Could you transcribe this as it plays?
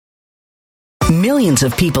Millions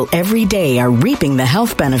of people every day are reaping the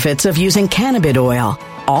health benefits of using cannabis oil,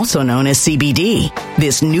 also known as CBD.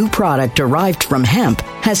 This new product derived from hemp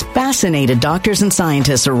has fascinated doctors and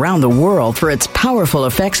scientists around the world for its powerful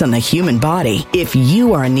effects on the human body. If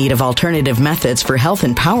you are in need of alternative methods for health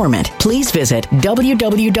empowerment, please visit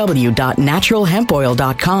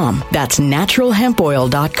www.naturalhempoil.com. That's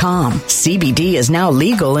naturalhempoil.com. CBD is now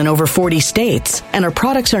legal in over 40 states, and our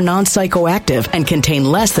products are non-psychoactive and contain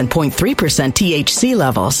less than 0.3% THC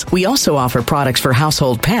levels. We also offer products for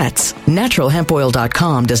household pets.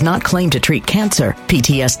 Naturalhempoil.com does not claim to treat cancer,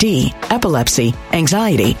 PTSD, epilepsy,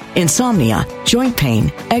 anxiety, insomnia, joint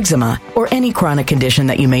pain, eczema, or any chronic condition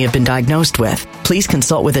that you may have been diagnosed with. Please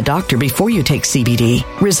consult with a doctor before you take CBD.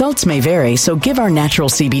 Results may vary, so give our natural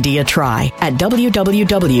CBD a try at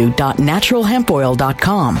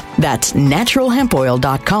www.naturalhempoil.com. That's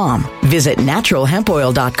naturalhempoil.com. Visit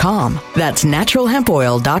naturalhempoil.com. That's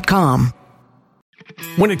naturalhempoil.com.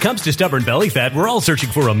 When it comes to stubborn belly fat, we're all searching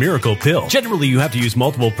for a miracle pill. Generally, you have to use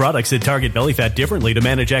multiple products that target belly fat differently to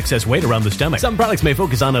manage excess weight around the stomach. Some products may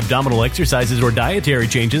focus on abdominal exercises or dietary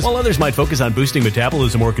changes, while others might focus on boosting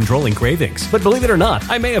metabolism or controlling cravings. But believe it or not,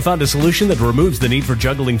 I may have found a solution that removes the need for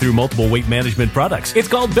juggling through multiple weight management products. It's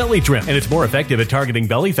called Belly Trim, and it's more effective at targeting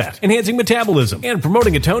belly fat, enhancing metabolism, and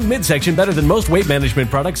promoting a toned midsection better than most weight management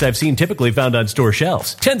products I've seen typically found on store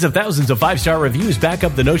shelves. Tens of thousands of 5-star reviews back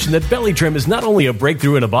up the notion that Belly Trim is not only a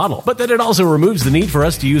breakthrough in a bottle, but that it also removes the need for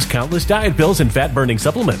us to use countless diet pills and fat-burning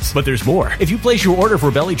supplements. But there's more. If you place your order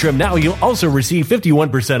for Belly Trim now, you'll also receive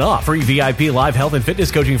 51% off, free VIP live health and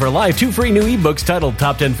fitness coaching for life, 2 free new ebooks titled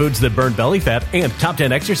Top 10 Foods That Burn Belly Fat and Top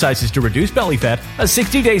 10 Exercises to Reduce Belly Fat, a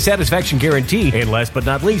 60-day satisfaction guarantee, and last but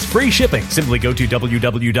not least, free shipping. Simply go to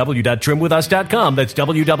www.trimwithus.com. That's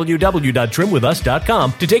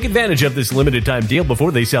www.trimwithus.com to take advantage of this limited time deal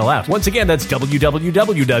before they sell out. Once again, that's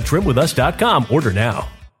www.trimwithus.com. Order now.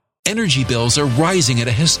 Energy bills are rising at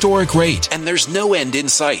a historic rate, and there's no end in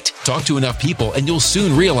sight. Talk to enough people, and you'll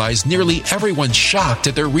soon realize nearly everyone's shocked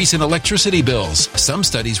at their recent electricity bills. Some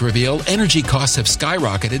studies reveal energy costs have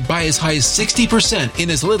skyrocketed by as high as 60%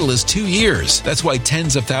 in as little as 2 years. That's why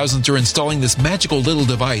tens of thousands are installing this magical little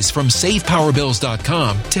device from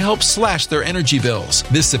SavePowerBills.com to help slash their energy bills.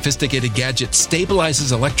 This sophisticated gadget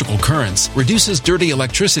stabilizes electrical currents, reduces dirty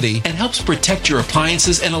electricity, and helps protect your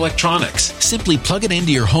appliances and electronics. Simply plug it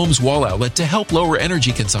into your home's wall outlet to help lower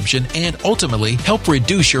energy consumption and ultimately help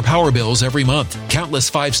reduce your power bills every month.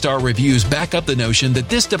 Countless 5-star reviews back up the notion that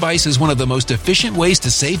this device is one of the most efficient ways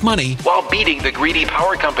to save money while beating the greedy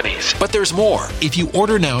power companies. But there's more. If you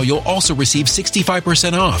order now, you'll also receive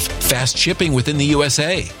 65% off, fast shipping within the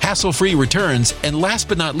USA, hassle-free returns, and last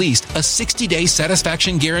but not least, a 60-day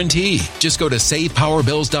satisfaction guarantee. Just go to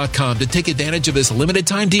SavePowerBills.com to take advantage of this limited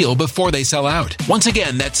time deal before they sell out. Once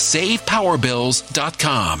again, that's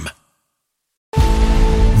SavePowerBills.com.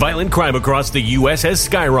 Violent crime across the U.S. has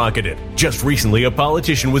skyrocketed. Just recently, a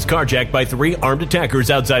politician was carjacked by 3 armed attackers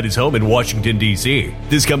outside his home in Washington, D.C.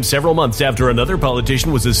 This comes several months after another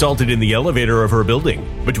politician was assaulted in the elevator of her building.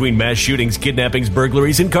 Between mass shootings, kidnappings,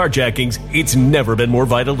 burglaries, and carjackings, it's never been more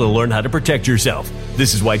vital to learn how to protect yourself.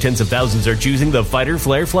 This is why tens of thousands are choosing the Fighter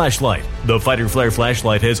Flare flashlight. The Fighter Flare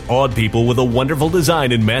flashlight has awed people with a wonderful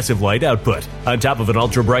design and massive light output. On top of an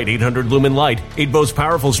ultra-bright 800-lumen light, it boasts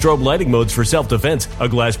powerful strobe lighting modes for self-defense, a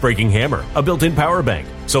glass-breaking hammer, a built-in power bank,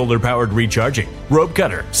 solar-powered recharging, rope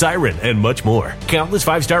cutter, siren, and much more. Countless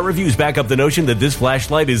 5-star reviews back up the notion that this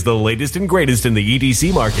flashlight is the latest and greatest in the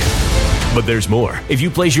EDC market. But there's more. If you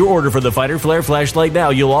place your order for the Fighter Flare flashlight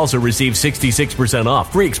now, you'll also receive 66%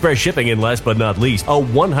 off, free express shipping, and last but not least, a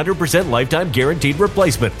 100% lifetime guaranteed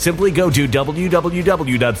replacement. Simply go to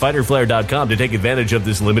www.fighterflare.com to take advantage of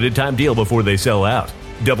this limited time deal before they sell out.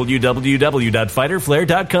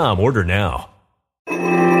 www.fighterflare.com. Order now.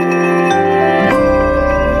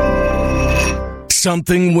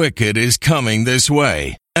 Something wicked is coming this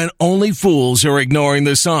way, and only fools are ignoring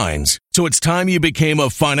the signs. So it's time you became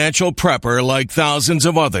a financial prepper like thousands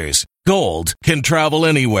of others. Gold can travel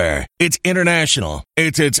anywhere. It's international.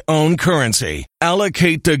 It's its own currency.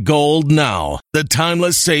 Allocate to gold now, the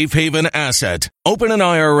timeless safe haven asset. Open an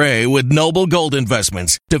IRA with Noble Gold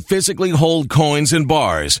Investments to physically hold coins and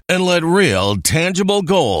bars and let real, tangible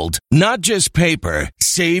gold, not just paper,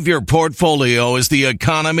 Save your portfolio as the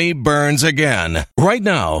economy burns again. Right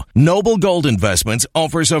now, Noble Gold Investments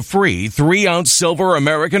offers a free 3-ounce silver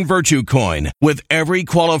American Virtue coin with every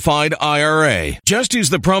qualified IRA. Just use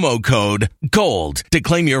the promo code GOLD to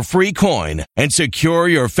claim your free coin and secure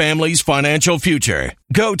your family's financial future.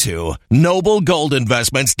 Go to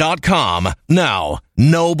noblegoldinvestments.com now.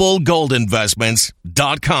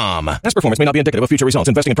 noblegoldinvestments.com. Past performance may not be indicative of future results.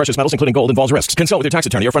 Investing in precious metals, including gold, involves risks. Consult with your tax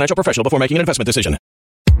attorney or financial professional before making an investment decision.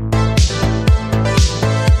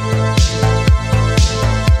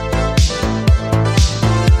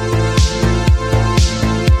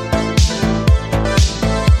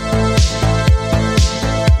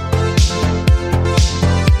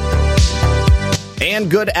 And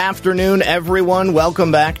good afternoon, everyone.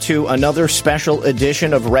 Welcome back to another special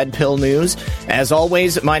edition of Red Pill News. As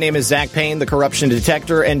always, my name is Zach Payne, the corruption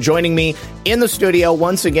detector, and joining me in the studio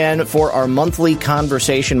once again for our monthly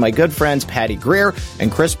conversation, my good friends Patty Greer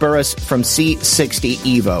and Chris Burres from C60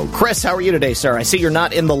 Evo. Chris, how are you today, sir? I see you're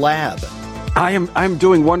not in the lab. I'm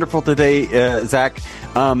doing wonderful today, Zach.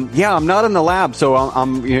 I'm not in the lab, so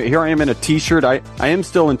here I am in a T-shirt. I am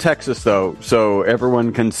still in Texas, though, so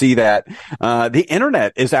everyone can see that. The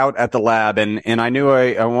internet is out at the lab, and I knew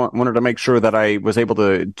I wanted to make sure that I was able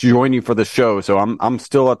to join you for the show. So I'm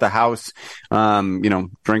still at the house,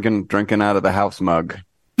 drinking out of the house mug.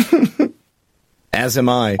 As am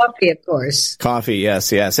I. Coffee, of course. Coffee,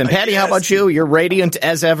 yes. And Patty, how about you? You're radiant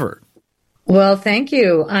as ever. Well, thank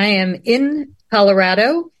you. I am in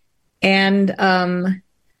Colorado and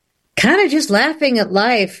kind of just laughing at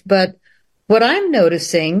life. But what I'm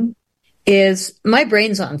noticing is my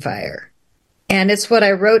brain's on fire. And it's what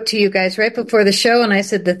I wrote to you guys right before the show. And I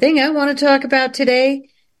said, the thing I want to talk about today,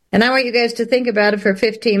 and I want you guys to think about it for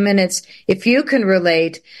 15 minutes, if you can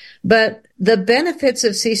relate. But the benefits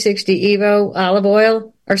of C60 Evo olive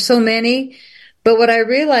oil are so many. But what I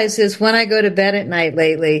realize is when I go to bed at night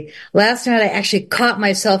lately, last night I actually caught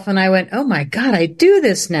myself and I went, oh my God, I do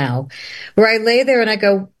this now. Where I lay there and I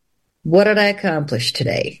go, what did I accomplish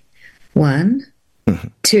today? 1,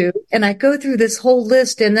 2, and I go through this whole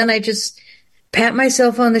list and then I just pat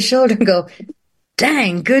myself on the shoulder and go,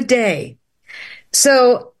 dang, good day.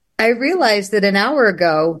 So I realized that an hour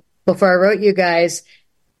ago, before I wrote you guys,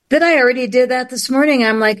 that I already did that this morning.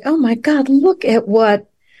 I'm like, oh my God, look at what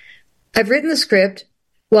I've written the script.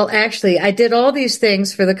 Well, actually, I did all these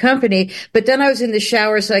things for the company, but then I was in the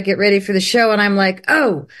shower, so I get ready for the show, and I'm like,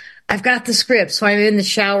 oh, I've got the script. So I'm in the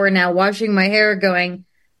shower now, washing my hair, going,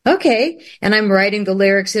 okay. And I'm writing the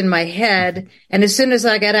lyrics in my head. And as soon as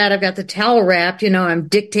I got out, I've got the towel wrapped. I'm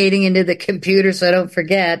dictating into the computer so I don't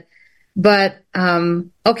forget. But,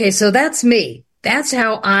 okay, so that's me. That's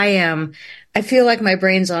how I am. I feel like my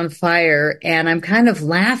brain's on fire, and I'm kind of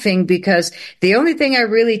laughing because the only thing I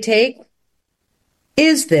really take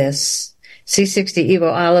is this C60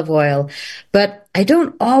 Evo olive oil. But I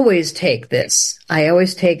don't always take this. I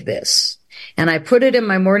always take this. And I put it in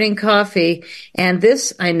my morning coffee, and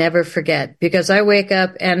this I never forget because I wake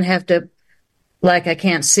up and have to, like I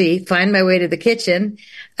can't see, find my way to the kitchen,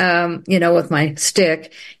 with my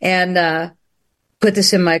stick and put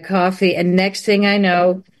this in my coffee. And next thing I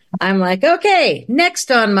know, I'm like, okay,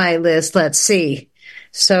 next on my list, let's see.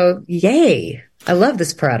 So, yay. I love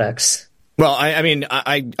these products. Well,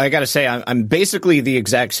 I got to say, I'm basically the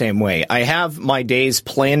exact same way. I have my days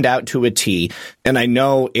planned out to a T, and I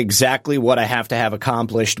know exactly what I have to have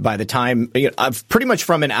accomplished by the time, I've pretty much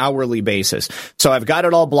from an hourly basis. So I've got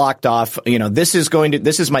it all blocked off. This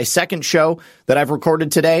is my second show that I've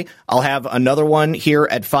recorded today. I'll have another one here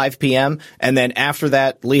at 5 p.m. And then after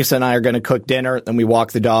that, Lisa and I are going to cook dinner, then we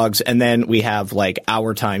walk the dogs, and then we have like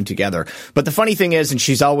our time together. But the funny thing is, and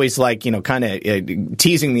she's always like, kind of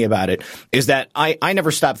teasing me about it, is that I never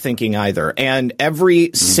stop thinking either. And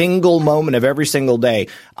every single moment of every single day,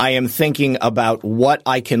 I am thinking about what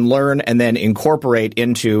I can learn and then incorporate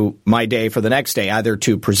into my day for the next day, either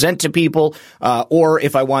to present to people, or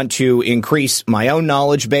if I want to increase my own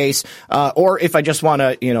knowledge base, or if I just want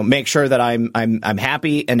to, make sure that I'm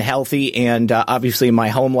happy and healthy, and obviously my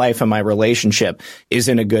home life and my relationship is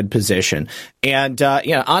in a good position. And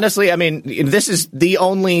honestly, this is the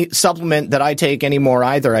only supplement that I take anymore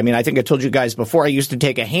either. I think I told you guys before, I used to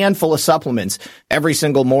take a handful of supplements every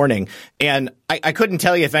single morning, and I couldn't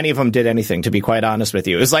tell you if any of them did anything, to be quite honest with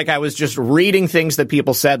you. It was like I was just reading things that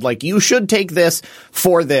people said, like, you should take this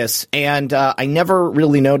for this, and I never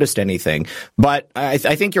really noticed anything. But I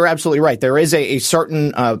think you're absolutely right. There is a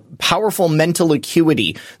certain powerful mental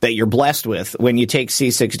acuity that you're blessed with when you take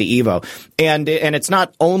C60 Evo, and it's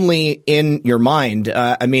not only in your mind.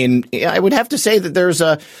 I would have to say that there's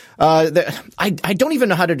I don't even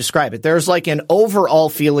know how to describe it. there's like an overall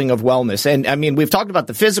feeling of wellness. And I mean, we've talked about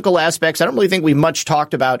the physical aspects. I don't really think we much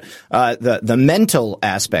talked about the mental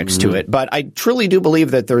aspects to it, but I truly do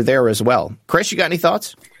believe that they're there as well. Chris, you got any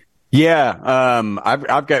thoughts? Yeah,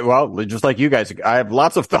 I've got, well, just like you guys, I have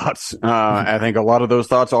lots of thoughts. I think a lot of those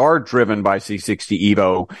thoughts are driven by C60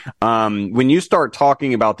 Evo. When you start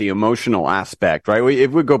talking about the emotional aspect, right?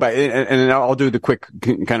 If we go back, and I'll do the quick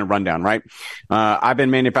kind of rundown, right? I've been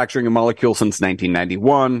manufacturing a molecule since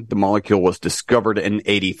 1991. The molecule was discovered in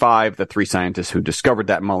 85. The three scientists who discovered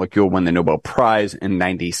that molecule won the Nobel Prize in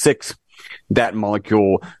 96. That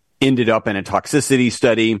molecule ended up in a toxicity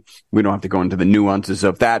study. We don't have to go into the nuances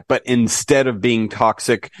of that, but instead of being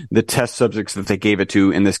toxic, the test subjects that they gave it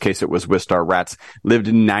to, in this case it was Wistar rats, lived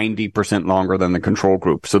 90% longer than the control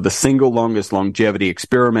group. So the single longest longevity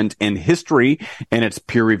experiment in history, and it's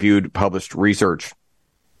peer-reviewed published research.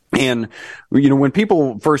 And, you know, when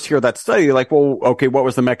people first hear that study, they're like, well, okay, what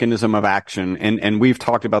was the mechanism of action? And we've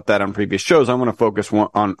talked about that on previous shows. I want to focus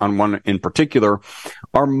on one in particular.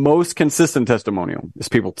 Our most consistent testimonial is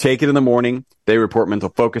people take it in the morning, they report mental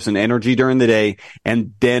focus and energy during the day,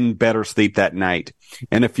 and then better sleep that night.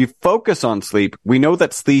 And if you focus on sleep, we know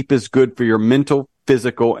that sleep is good for your mental,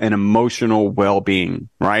 physical, and emotional well-being,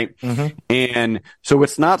 right? Mm-hmm. And so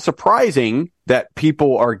it's not surprising that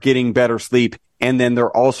people are getting better sleep, and then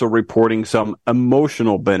they're also reporting some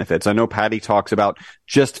emotional benefits. I know Patty talks about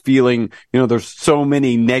just feeling, you know, there's so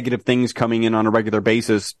many negative things coming in on a regular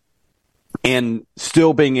basis, and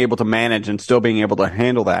still being able to manage and still being able to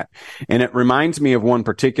handle that. And it reminds me of one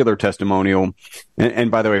particular testimonial. And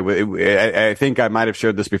by the way, I think I might have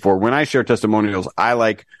shared this before. When I share testimonials, I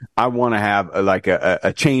want to have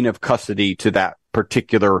a chain of custody to that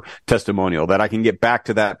particular testimonial, that I can get back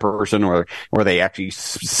to that person, or they actually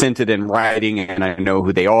sent it in writing and I know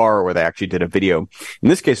who they are, or they actually did a video. In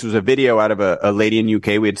this case, it was a video out of a lady in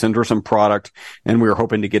UK. We had sent her some product and we were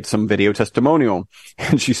hoping to get some video testimonial.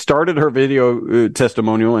 And she started her video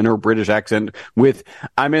testimonial in her British accent with,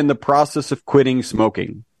 "I'm in the process of quitting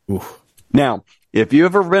smoking." Oof. Now, if you've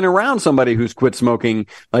ever been around somebody who's quit smoking,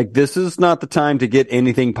 like, this is not the time to get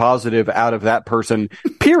anything positive out of that person,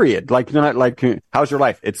 period. Like, not like, how's your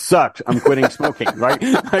life? It sucks. I'm quitting smoking, right?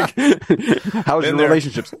 Like, how's your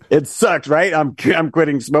relationships? It sucks, right? I'm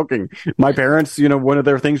quitting smoking. My parents, you know, one of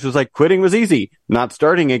their things was like, quitting was easy. Not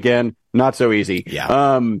starting again, not so easy.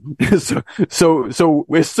 Yeah. So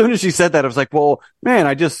as soon as she said that, I was like, well, man,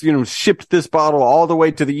 I just, you know, shipped this bottle all the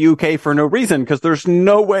way to the UK for no reason, because there's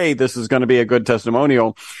no way this is going to be a good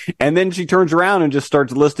testimonial. And then she turns around and just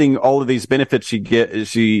starts listing all of these benefits she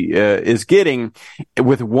is getting,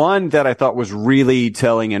 with one that I thought was really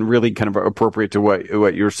telling and really kind of appropriate to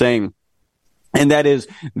what you're saying. And that is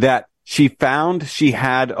that she found she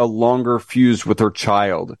had a longer fuse with her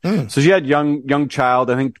child. So she had young child,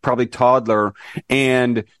 I think probably toddler.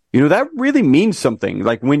 And, you know, that really means something.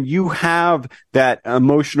 Like, when you have that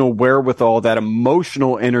emotional wherewithal, that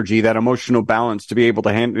emotional energy, that emotional balance to be able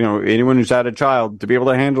to handle, you know, anyone who's had a child, to be able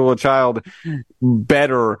to handle a child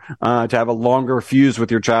better, to have a longer fuse with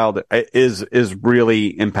your child is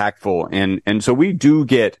really impactful. And so we do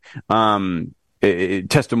get,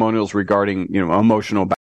 testimonials regarding, you know, emotional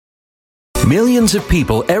balance. Millions of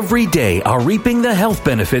people every day are reaping the health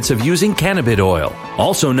benefits of using cannabis oil,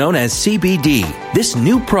 also known as CBD. This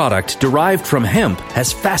new product derived from hemp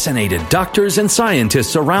has fascinated doctors and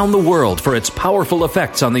scientists around the world for its powerful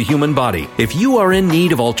effects on the human body. If you are in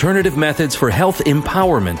need of alternative methods for health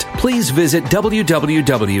empowerment, please visit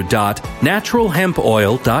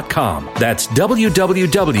www.naturalhempoil.com. That's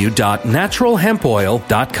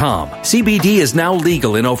www.naturalhempoil.com. CBD is now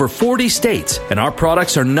legal in over 40 states, and our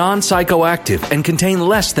products are non-psychoactive and contain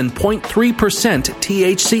less than 0.3%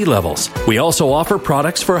 THC levels. We also offer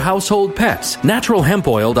products for household pets.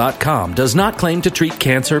 NaturalHempOil.com does not claim to treat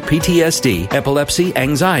cancer, PTSD, epilepsy,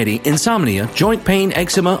 anxiety, insomnia, joint pain,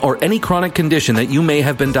 eczema, or any chronic condition that you may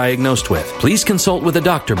have been diagnosed with. Please consult with a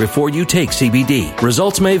doctor before you take CBD.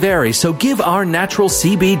 Results may vary, so give our natural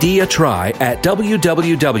CBD a try at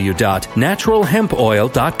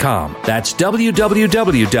www.naturalhempoil.com. That's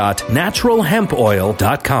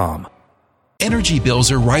www.naturalhempoil.com. Energy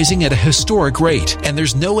bills are rising at a historic rate, and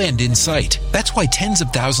there's no end in sight. That's why tens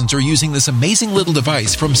of thousands are using this amazing little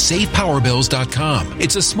device from SavePowerBills.com.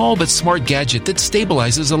 It's a small but smart gadget that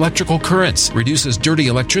stabilizes electrical currents, reduces dirty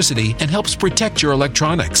electricity, and helps protect your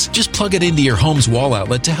electronics. Just plug it into your home's wall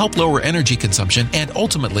outlet to help lower energy consumption and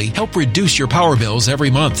ultimately help reduce your power bills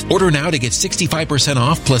every month. Order now to get 65%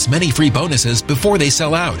 off plus many free bonuses before they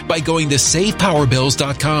sell out by going to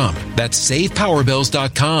SavePowerBills.com. That's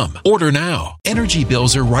SavePowerBills.com. Order now. now. Energy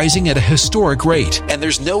bills are rising at a historic rate, and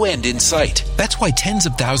there's no end in sight. That's why tens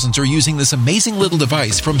of thousands are using this amazing little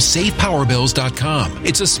device from SavePowerBills.com.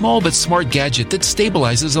 It's a small but smart gadget that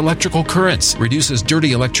stabilizes electrical currents, reduces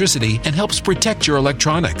dirty electricity, and helps protect your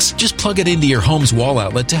electronics. Just plug it into your home's wall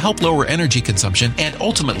outlet to help lower energy consumption and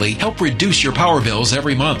ultimately help reduce your power bills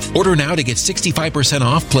every month. Order now to get 65%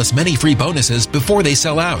 off plus many free bonuses before they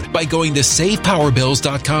sell out by going to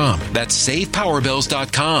SavePowerBills.com. That's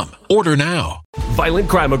SavePowerBills.com. Order now. Violent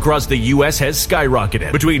crime across the U.S. has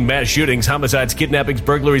skyrocketed. Between mass shootings, homicides, kidnappings,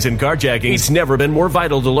 burglaries, and carjackings, it's never been more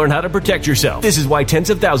vital to learn how to protect yourself. This is why tens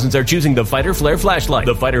of thousands are choosing the Fighter Flare flashlight.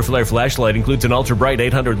 The Fighter Flare flashlight includes an ultra-bright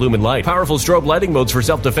 800 lumen light, powerful strobe lighting modes for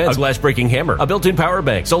self-defense, a glass-breaking hammer, a built-in power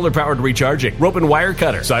bank, solar-powered recharging, rope and wire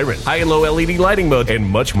cutter, siren, high and low LED lighting mode, and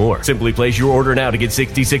much more. Simply place your order now to get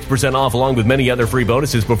 66% off along with many other free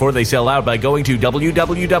bonuses before they sell out by going to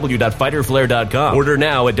www.fighterflare.com. Order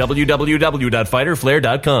now at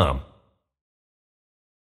www.fighterflare.com.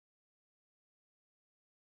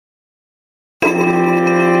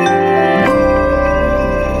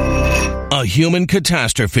 A human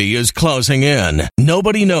catastrophe is closing in.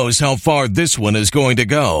 Nobody knows how far this one is going to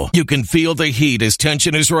go. You can feel the heat as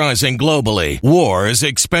tension is rising globally. War is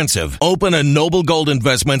expensive. Open a Noble Gold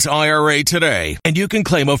Investments IRA today, and you can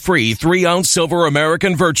claim a free 3-ounce silver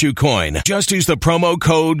American Virtue coin. Just use the promo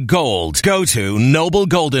code GOLD. Go to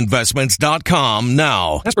noblegoldinvestments.com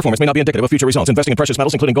now. Past performance may not be indicative of future results. Investing in precious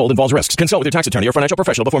metals, including gold, involves risks. Consult with your tax attorney or financial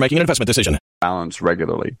professional before making an investment decision. Balance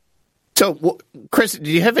regularly. So, Chris,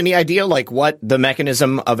 do you have any idea, like, what the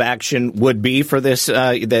mechanism of action would be for this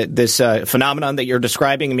phenomenon that you're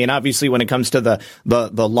describing? I mean, obviously, when it comes to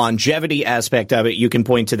the longevity aspect of it, you can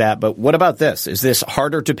point to that. But what about this? Is this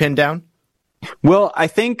harder to pin down? Well, I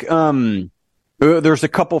think there's a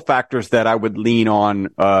couple factors that I would lean on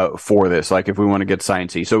for this, like if we want to get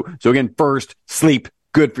sciencey. So again, first, sleep.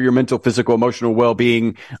 Good for your mental, physical, emotional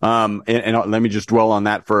well-being. And let me just dwell on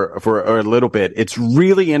that for a little bit. It's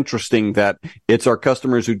really interesting that it's our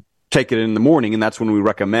customers who take it in the morning, and that's when we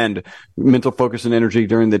recommend mental focus and energy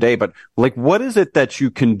during the day. But like, what is it that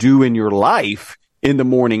you can do in your life in the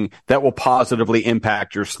morning that will positively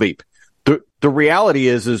impact your sleep? The reality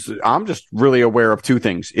is I'm just really aware of two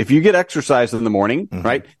things. If you get exercise in the morning,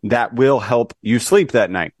 right, that will help you sleep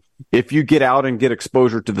that night. If you get out and get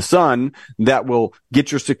exposure to the sun, that will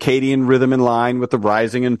get your circadian rhythm in line with the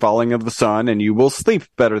rising and falling of the sun, and you will sleep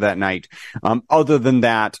better that night. Other than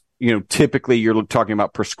that, typically you're talking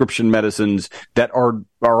about prescription medicines that are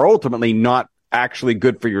ultimately not actually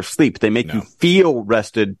good for your sleep. They make you feel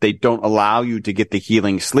rested. They don't allow you to get the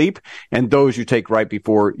healing sleep, and those you take right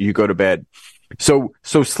before you go to bed. So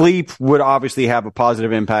sleep would obviously have a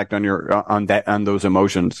positive impact on on those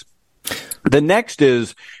emotions. The next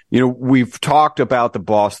is, we've talked about the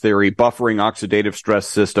BOSS theory, buffering oxidative stress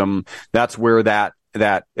system. That's where that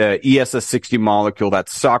ESS60 molecule, that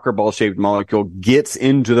soccer ball shaped molecule, gets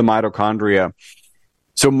into the mitochondria.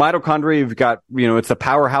 So mitochondria, you've got, it's the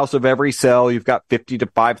powerhouse of every cell. You've got 50 to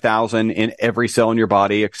 5,000 in every cell in your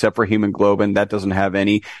body, except for hemoglobin. That doesn't have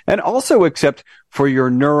any. And also except for your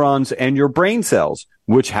neurons and your brain cells,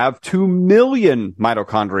 which have 2 million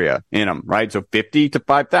mitochondria in them, right? So 50 to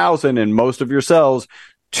 5,000 in most of your cells,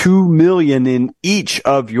 2 million in each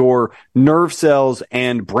of your nerve cells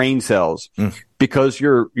and brain cells. Because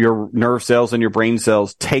your nerve cells and your brain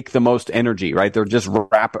cells take the most energy, right? They're just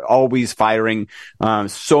always firing.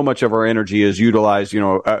 So much of our energy is utilized,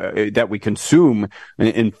 that we consume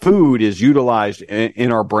in food is utilized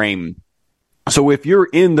in our brain. So if you're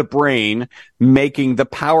in the brain, making the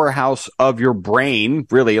powerhouse of your brain,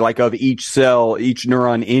 really like of each cell, each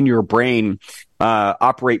neuron in your brain,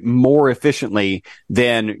 operate more efficiently,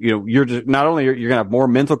 then, you're just, not only you're going to have more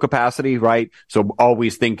mental capacity, right? So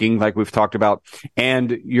always thinking, like we've talked about,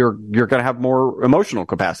 and you're going to have more emotional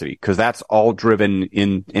capacity, because that's all driven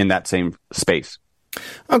in that same space.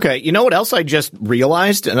 Okay. You know what else I just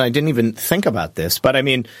realized? And I didn't even think about this, but I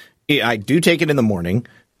mean, I do take it in the morning.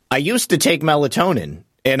 I used to take melatonin,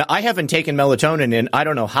 and I haven't taken melatonin in I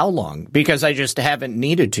don't know how long, because I just haven't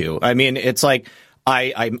needed to. I mean, it's like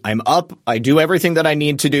I'm up, I do everything that I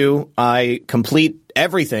need to do, I complete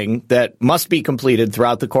everything that must be completed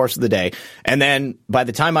throughout the course of the day, and then by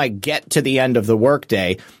the time I get to the end of the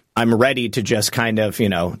workday, I'm ready to just kind of,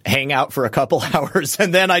 hang out for a couple hours,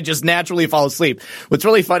 and then I just naturally fall asleep. What's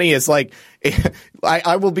really funny is, like,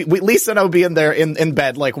 I will be, Lisa and I will be in there in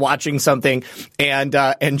bed, like watching something,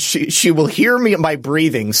 and she will hear my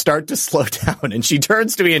breathing start to slow down, and she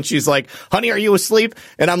turns to me and she's like, honey, are you asleep?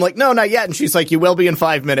 And I'm like, no, not yet. And she's like, you will be in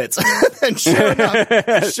 5 minutes. And sure enough,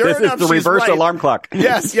 this is the reverse alarm clock.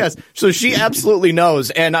 Yes. So she absolutely knows,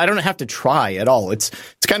 and I don't have to try at all. It's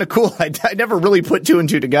kind of cool. I never really put two and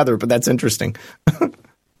two together, but that's interesting.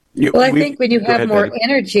 Well, I think when you have more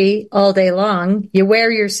energy all day long, you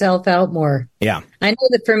wear yourself out more. Yeah. I know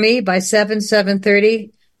that for me, by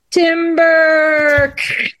 7:30, timber,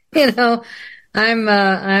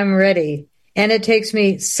 I'm ready. And it takes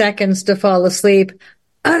me seconds to fall asleep,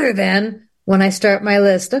 other than when I start my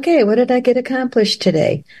list. Okay, what did I get accomplished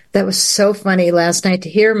today? That was so funny last night to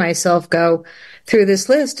hear myself go through this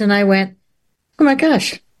list. And I went, oh my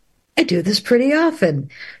gosh, I do this pretty often.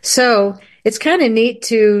 So it's kind of neat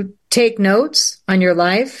to take notes on your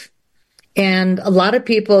life. And a lot of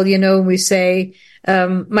people, we say,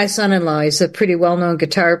 my son-in-law is a pretty well-known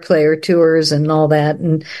guitar player, tours and all that.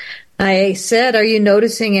 And I said, are you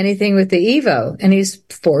noticing anything with the Evo? And he's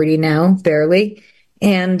 40 now, barely.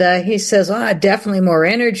 And he says, definitely more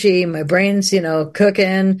energy. My brain's,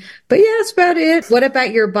 cooking. But yeah, that's about it. What about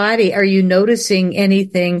your body? Are you noticing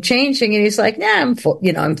anything changing? And he's like, I'm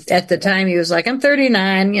at the time he was like, I'm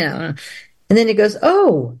 39, And then he goes,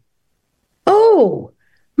 oh,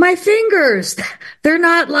 my fingers, they're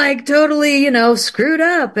not like totally, screwed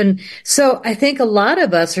up. And so I think a lot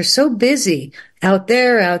of us are so busy out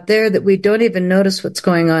there that we don't even notice what's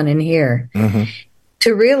going on in here. Mm-hmm.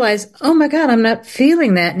 To realize, oh my God, I'm not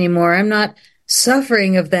feeling that anymore. I'm not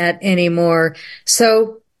suffering of that anymore.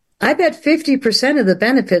 So I bet 50% of the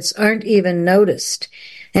benefits aren't even noticed.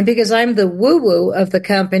 And because I'm the woo-woo of the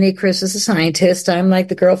company, Chris is a scientist, I'm like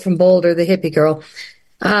the girl from Boulder, the hippie girl.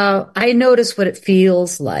 I notice what it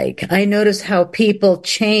feels like. I notice how people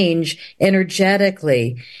change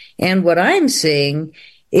energetically. And what I'm seeing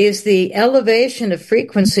is the elevation of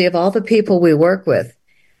frequency of all the people we work with.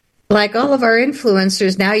 Like all of our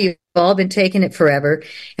influencers, now you've all been taking it forever.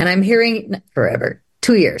 And I'm hearing,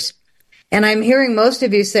 2 years. And I'm hearing most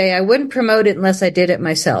of you say, I wouldn't promote it unless I did it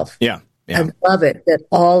myself. Yeah. I love it that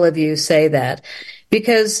all of you say that,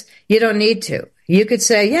 because you don't need to. You could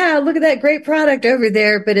say, yeah, look at that great product over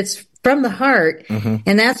there, but it's from the heart. Mm-hmm.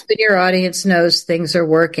 And that's when your audience knows things are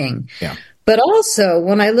working. Yeah. But also,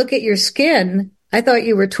 when I look at your skin, I thought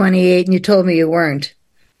you were 28 and you told me you weren't.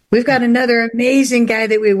 We've got another amazing guy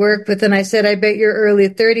that we work with, and I said, I bet you're early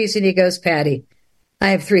 30s. And he goes, Patty, I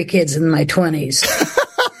have 3 kids in my 20s.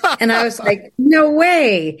 And I was like, no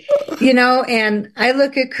way, and I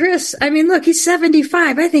look at Chris. I mean, look, he's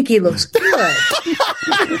 75. I think he looks good.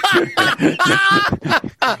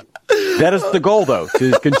 That is the goal, though,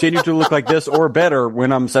 to continue to look like this or better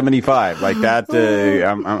when I'm 75. Like that,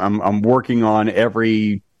 I'm working on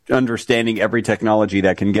understanding every technology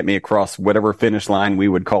that can get me across whatever finish line we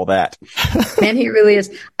would call that. And he really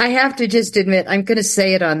is. I have to just admit, I'm going to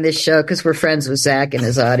say it on this show because we're friends with Zach and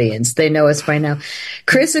his audience. They know us by now.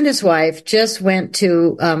 Chris and his wife just went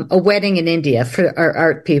to a wedding in India for our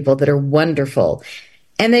art people that are wonderful.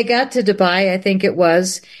 And they got to Dubai, I think it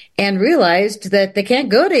was, and realized that they can't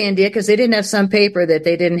go to India because they didn't have some paper that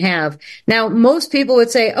they didn't have. Now, most people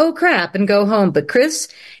would say, oh, crap, and go home. But Chris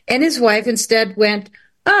and his wife instead went,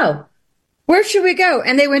 oh, where should we go?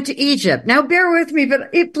 And they went to Egypt. Now, bear with me,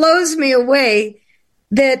 but it blows me away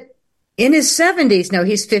that in his 70s, no,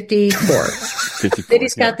 he's 54, that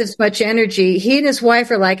he's got this much energy. He and his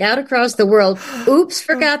wife are like out across the world. Oops,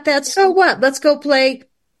 forgot that. So what? Let's go play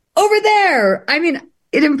over there. I mean,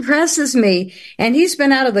 it impresses me. And he's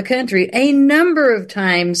been out of the country a number of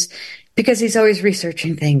times because he's always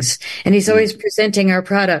researching things and he's always presenting our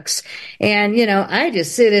products. And, I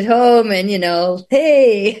just sit at home and,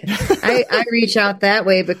 hey, I reach out that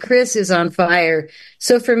way, but Chris is on fire.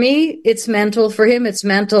 So for me, it's mental. For him, it's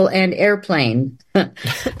mental and airplane. But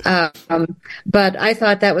I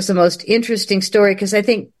thought that was the most interesting story because I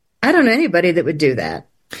don't know anybody that would do that.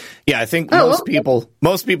 Yeah, I think most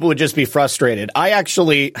people would just be frustrated. I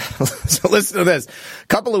actually, so listen to this. A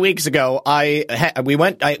couple of weeks ago,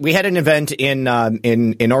 we had an event in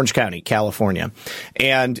Orange County, California,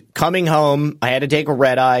 and coming home, I had to take a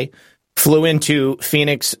red eye, flew into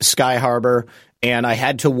Phoenix Sky Harbor, and I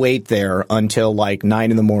had to wait there until like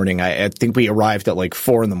 9 a.m. I think we arrived at like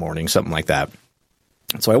 4 a.m, something like that.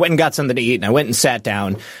 So I went and got something to eat, and I went and sat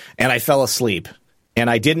down, and I fell asleep. And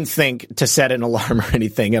I didn't think to set an alarm or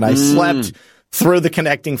anything. And I slept through the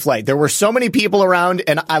connecting flight. There were so many people around,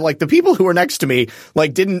 and I like the people who were next to me,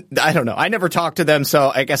 like I don't know. I never talked to them, so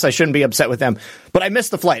I guess I shouldn't be upset with them. But I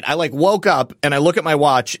missed the flight. I like woke up and I look at my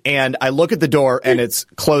watch and I look at the door and it's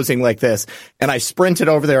closing like this. And I sprinted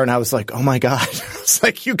over there and I was like, oh my God. It's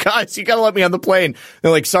like, you guys, you gotta let me on the plane.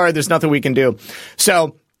 They're like, sorry, there's nothing we can do.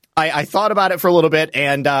 So I thought about it for a little bit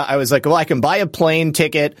and I was like, well, I can buy a plane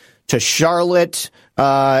ticket to Charlotte.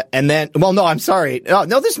 And then, well, no, I'm sorry. No,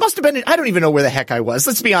 this must have been, I don't even know where the heck I was.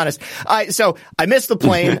 Let's be honest. So I missed the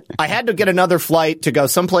plane. I had to get another flight to go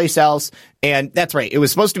someplace else. And that's right. It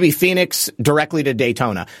was supposed to be Phoenix directly to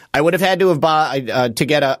Daytona. I would have had to have bought, to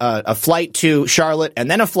get a flight to Charlotte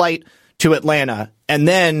and then a flight to Atlanta and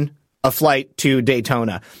then a flight to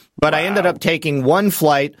Daytona. But I ended up taking one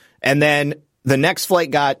flight and then the next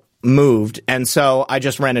flight got moved, and so I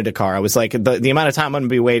just rented a car. I was like, the amount of time I'm going to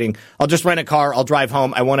be waiting, I'll just rent a car, I'll drive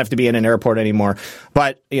home, I won't have to be in an airport anymore.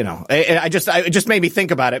 But, you know, it just made me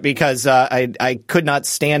think about it because I could not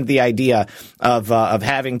stand the idea of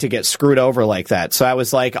having to get screwed over like that. So I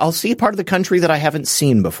was like, I'll see part of the country that I haven't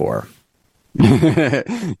seen before.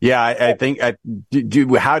 Yeah, I think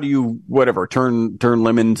how do you turn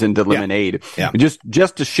lemons into lemonade? Yeah.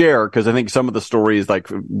 Just to share, because I think some of the stories like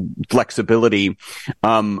flexibility.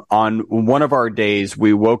 On one of our days,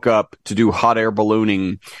 we woke up to do hot air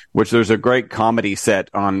ballooning, which there's a great comedy set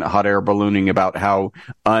on hot air ballooning about how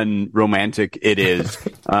unromantic it is.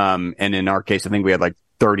 And in our case, I think we had like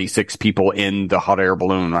 36 people in the hot air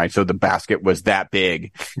balloon, right? So the basket was that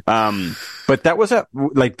big. But that was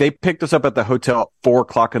they picked us up at the hotel at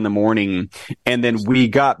 4:00 in the morning, and then we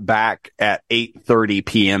got back at 8:30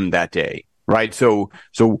 p.m. that day. Right. So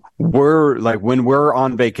we're like, when we're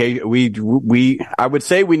on vacation, I would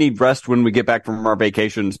say we need rest when we get back from our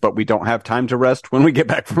vacations, but we don't have time to rest when we get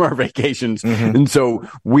back from our vacations. Mm-hmm. And so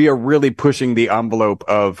we are really pushing the envelope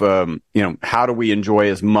of, how do we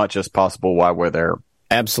enjoy as much as possible while we're there?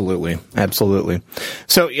 Absolutely.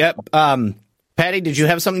 So, yeah, Patty, did you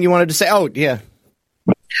have something you wanted to say? Oh, yeah.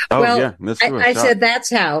 Oh, yeah. Let's do it. I said that's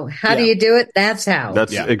how. How do you do it? That's how.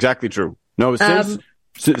 That's exactly true. No,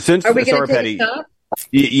 since are we sorry, Patty.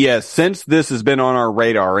 Yes, since this has been on our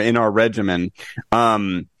radar in our regimen,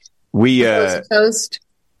 we toast.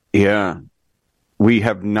 Yeah, we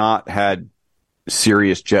have not had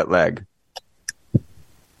serious jet lag.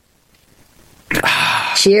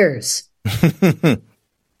 Cheers.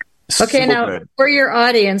 Okay, now good. For your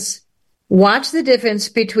audience, watch the difference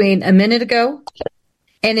between a minute ago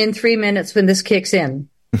and in 3 minutes when this kicks in,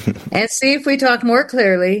 and see if we talk more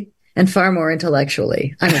clearly and far more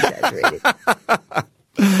intellectually. I'm exaggerating.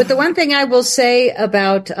 But the one thing I will say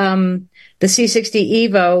about the C60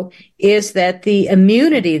 Evo is that the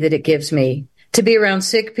immunity that it gives me to be around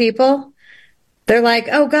sick people, they're like,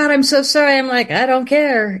 oh, God, I'm so sorry. I'm like, I don't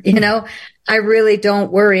care. I really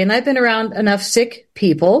don't worry. And I've been around enough sick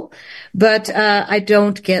people, but I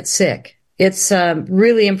don't get sick. It's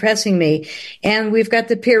really impressing me. And we've got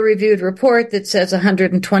the peer-reviewed report that says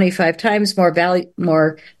 125 times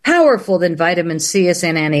more powerful than vitamin C as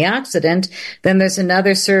an antioxidant. Then there's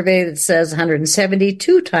another survey that says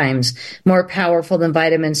 172 times more powerful than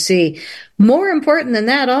vitamin C. More important than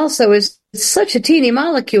that also is it's such a teeny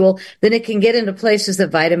molecule that it can get into places that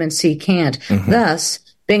vitamin C can't. Mm-hmm. Thus,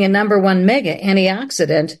 being a number one mega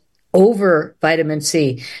antioxidant over vitamin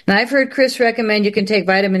C. Now, I've heard Chris recommend you can take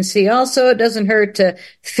vitamin C also. It doesn't hurt to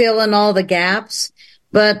fill in all the gaps.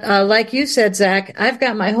 But like you said, Zach, I've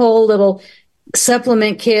got my whole little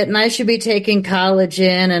supplement kit, and I should be taking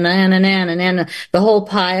collagen and the whole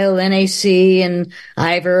pile, NAC and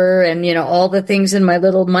Ivor and, all the things in my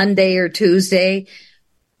little Monday or Tuesday.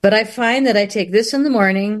 But I find that I take this in the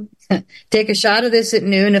morning, take a shot of this at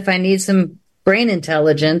noon if I need some brain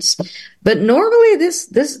intelligence, but normally this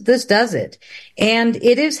does it. And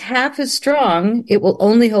it is half as strong. It will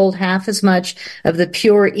only hold half as much of the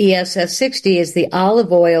pure ESS60 as the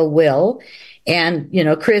olive oil will. And,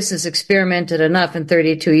 Chris has experimented enough in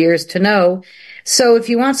 32 years to know. So if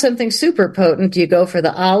you want something super potent, you go for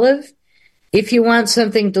the olive. If you want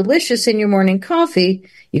something delicious in your morning coffee,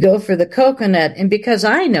 you go for the coconut. And because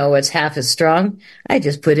I know it's half as strong, I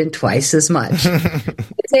just put in twice as much. I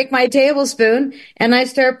take my tablespoon and I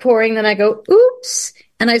start pouring, then I go, oops,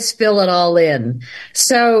 and I spill it all in.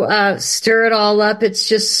 So stir it all up. It's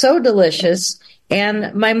just so delicious.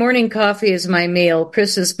 And my morning coffee is my meal.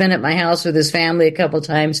 Chris has been at my house with his family a couple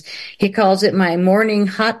times. He calls it my morning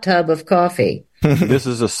hot tub of coffee. This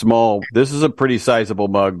is a pretty sizable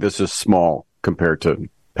mug. This is small compared to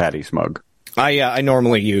Patty's mug. I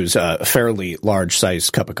normally use a fairly large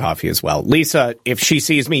sized cup of coffee as well. Lisa, if she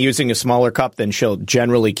sees me using a smaller cup, then she'll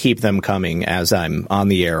generally keep them coming as I'm on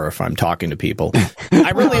the air or if I'm talking to people.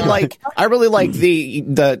 I really like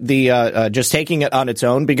the just taking it on its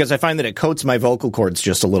own because I find that it coats my vocal cords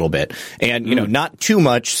just a little bit, and not too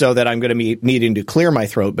much so that I'm going to be needing to clear my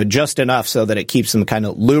throat, but just enough so that it keeps them kind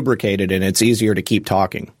of lubricated and it's easier to keep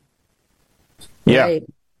talking. Yeah. Right.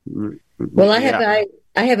 Well,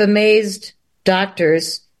 I have amazed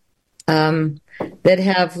doctors that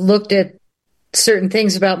have looked at certain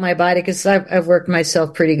things about my body because I've worked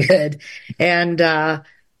myself pretty good, and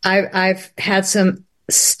I've had some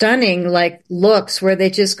stunning looks where they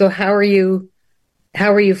just go, "How are you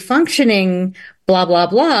functioning?" Blah blah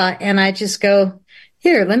blah, and I just go,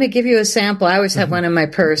 "Here, let me give you a sample." I always have one in my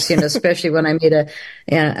purse, especially when I meet a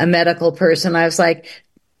medical person. I was like.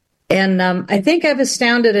 And I think I've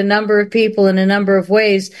astounded a number of people in a number of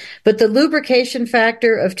ways, but the lubrication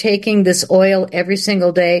factor of taking this oil every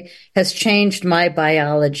single day has changed my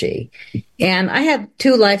biology. And I had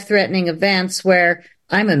 2 life-threatening events where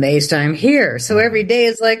I'm amazed I'm here. So every day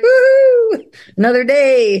is like, woohoo, another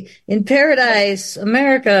day in paradise,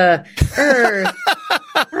 America, Earth.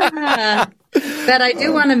 But I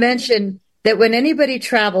do want to mention that when anybody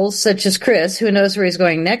travels, such as Chris, who knows where he's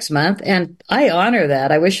going next month, and I honor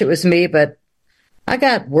that. I wish it was me, but I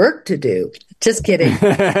got work to do. Just kidding.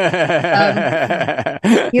 That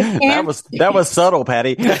was subtle,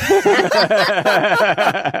 Patty. And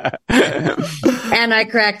I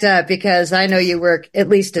cracked up because I know you work at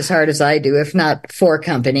least as hard as I do, if not 4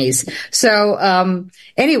 companies. So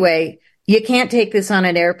anyway, you can't take this on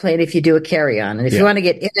an airplane if you do a carry-on. And if you want to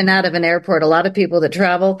get in and out of an airport, a lot of people that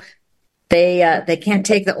travel, they can't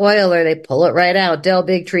take the oil or they pull it right out. Del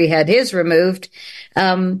Bigtree had his removed.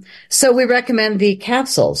 So we recommend the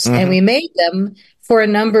capsules, and we made them for a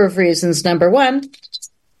number of reasons. Number one,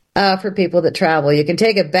 for people that travel, you can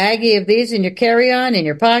take a baggie of these in your carry-on in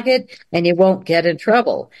your pocket and you won't get in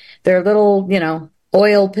trouble. They're little,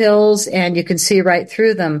 oil pills, and you can see right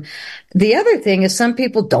through them. The other thing is some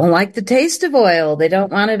people don't like the taste of oil. They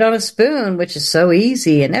don't want it on a spoon, which is so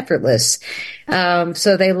easy and effortless.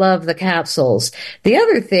 So they love the capsules. The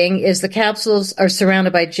other thing is the capsules are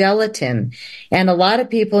surrounded by gelatin, and a lot of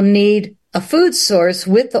people need a food source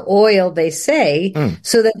with the oil, they say,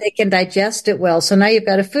 so that they can digest it well. So now you've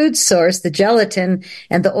got a food source, the gelatin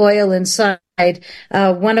and the oil inside.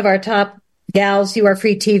 One of our top gals, You Are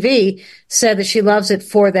Free TV, said that she loves it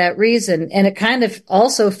for that reason. And it kind of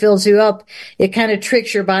also fills you up. It kind of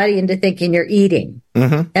tricks your body into thinking you're eating,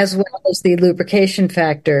 as well as the lubrication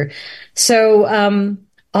factor. So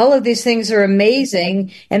all of these things are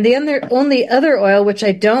amazing. And the only other oil, which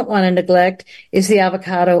I don't want to neglect, is the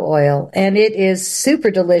avocado oil. And it is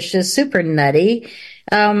super delicious, super nutty.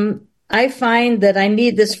 I find that I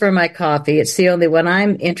need this for my coffee. It's the only one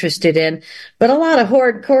I'm interested in. But a lot of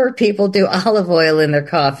hardcore people do olive oil in their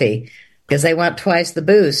coffee because they want twice the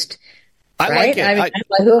boost. I right? like it.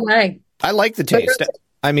 Who am I? I like the taste.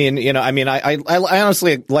 I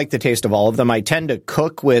honestly like the taste of all of them. I tend to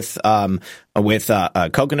cook with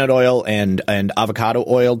coconut oil and avocado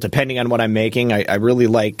oil, depending on what I'm making. I really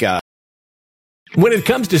like. When it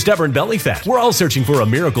comes to stubborn belly fat, we're all searching for a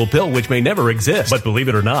miracle pill which may never exist. But believe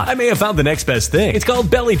it or not, I may have found the next best thing. It's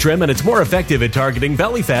called Belly Trim, and it's more effective at targeting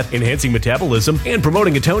belly fat, enhancing metabolism, and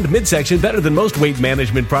promoting a toned midsection better than most weight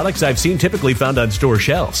management products I've seen typically found on store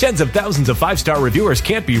shelves. Tens of thousands of 5-star reviewers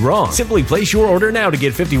can't be wrong. Simply place your order now to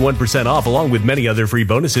get 51% off along with many other free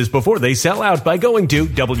bonuses before they sell out by going to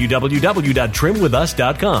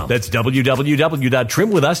www.trimwithus.com. That's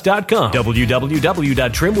www.trimwithus.com.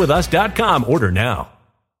 www.trimwithus.com. Order now.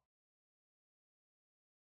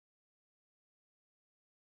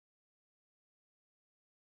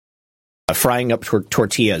 Frying up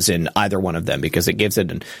tortillas in either one of them because it gives it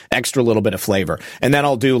an extra little bit of flavor. And then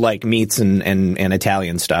I'll do like meats and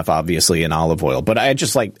Italian stuff, obviously, in olive oil. But I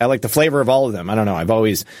like the flavor of all of them. I don't know. I've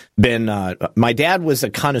always been, my dad was a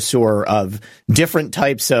connoisseur of different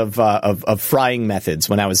types of frying methods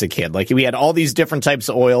when I was a kid. Like we had all these different types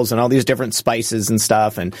of oils and all these different spices and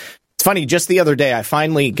stuff. And it's funny, just the other day, I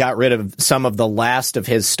finally got rid of some of the last of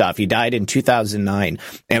his stuff. He died in 2009,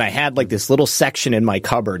 and I had like this little section in my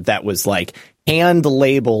cupboard that was like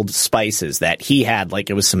hand-labeled spices that he had. Like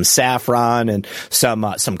it was some saffron and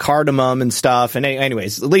some cardamom and stuff. And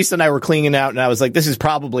anyways, Lisa and I were cleaning out, and I was like, this is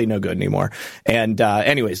probably no good anymore. And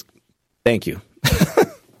anyways, thank you.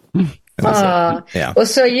 Yeah. Well,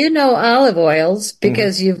 so olive oils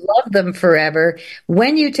because you've loved them forever.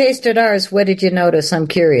 When you tasted ours, what did you notice? I'm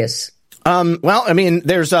curious. Well, I mean,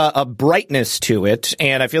 there's a brightness to it,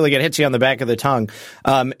 and I feel like it hits you on the back of the tongue.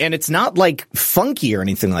 And it's not like funky or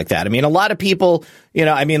anything like that. I mean, a lot of people,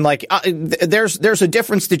 I mean, like, there's a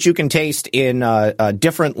difference that you can taste in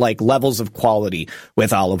different like levels of quality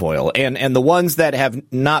with olive oil, and the ones that have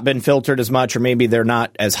not been filtered as much, or maybe they're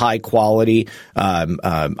not as high quality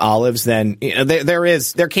olives, then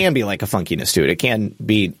there can be like a funkiness to it. It can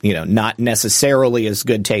be not necessarily as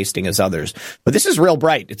good tasting as others, but this is real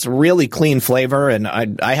bright. It's really clean flavor, and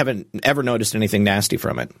I haven't ever noticed anything nasty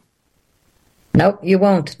from it. Nope, you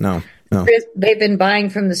won't. No. They've been buying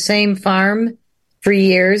from the same farm for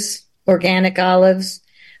years, organic olives,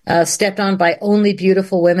 stepped on by only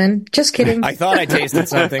beautiful women. Just kidding. I thought I tasted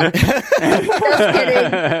something. Just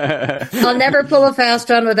kidding. I'll never pull a fast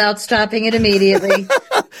one without stopping it immediately.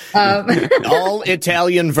 All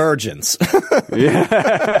Italian virgins. The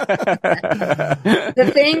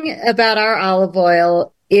thing about our olive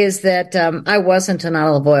oil is that I wasn't an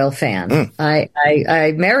olive oil fan.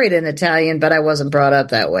 I married an Italian, but I wasn't brought up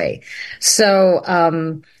that way.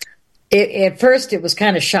 So at first it was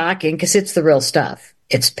kind of shocking because it's the real stuff.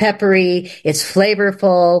 It's peppery, it's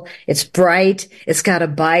flavorful, it's bright, it's got a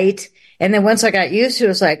bite. And then once I got used to it, it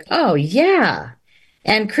was like, oh, yeah.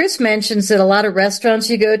 And Chris mentions that a lot of restaurants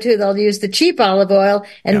you go to, they'll use the cheap olive oil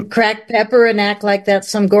and crack pepper and act like that's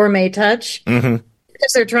some gourmet touch. Mm-hmm.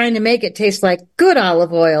 Because they're trying to make it taste like good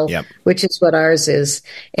olive oil, which is what ours is.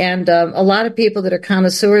 And a lot of people that are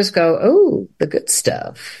connoisseurs go, oh, the good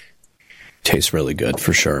stuff. Tastes really good,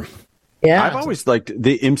 for sure. Yeah. I've always liked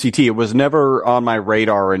the MCT. It was never on my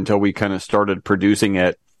radar until we kind of started producing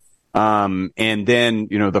it. And then,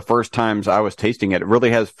 the first times I was tasting it, it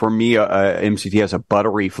really has, for me, MCT has a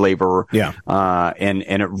buttery flavor. Yeah. And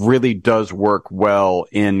it really does work well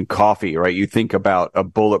in coffee, right? You think about a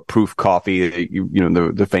bulletproof coffee,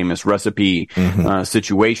 the famous recipe,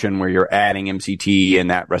 situation where you're adding MCT and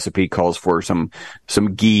that recipe calls for some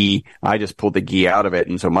ghee. I just pulled the ghee out of it.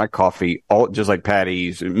 And so my coffee, just like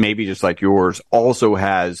Patty's, maybe just like yours, also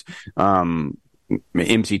has,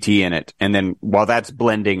 MCT in it, and then while that's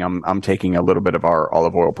blending, I'm taking a little bit of our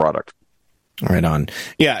olive oil product. Right on.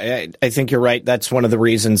 Yeah, I think you're right. That's one of the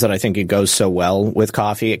reasons that I think it goes so well with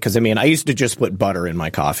coffee. Because I mean, I used to just put butter in my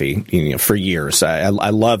coffee, for years. I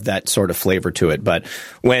love that sort of flavor to it. But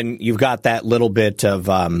when you've got that little bit of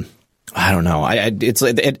I don't know.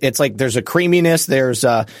 It's like there's a creaminess. There's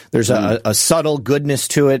a subtle goodness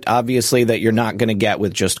to it, obviously, that you're not going to get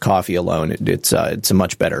with just coffee alone. It's a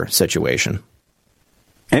much better situation.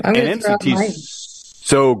 And MCT is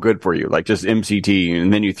so good for you, like just MCT,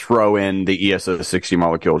 and then you throw in the ESS60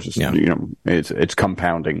 molecules. Just it's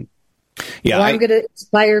compounding. Yeah, well, I'm going to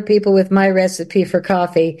inspire people with my recipe for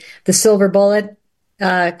coffee: the silver bullet.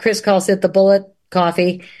 Chris calls it the bullet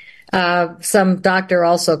coffee. Some doctor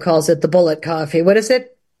also calls it the bullet coffee. What is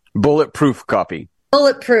it? Bulletproof coffee.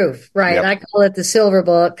 Bulletproof, right? Yep. I call it the silver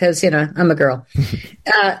bullet because I'm a girl.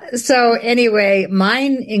 So anyway,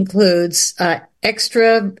 mine includes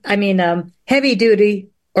heavy duty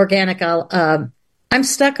organic. I'm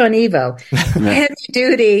stuck on Evo. Heavy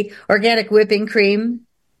duty organic whipping cream,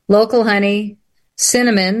 local honey,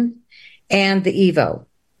 cinnamon, and the Evo.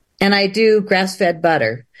 And I do grass fed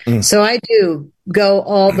butter. So I do go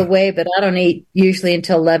all the way, but I don't eat usually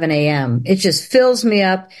until 11 a.m. It just fills me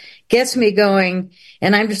up, gets me going,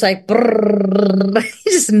 and I'm just like,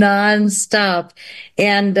 just nonstop.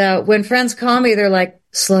 And when friends call me, they're like,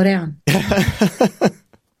 slow down.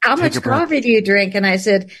 How much coffee do you drink? And I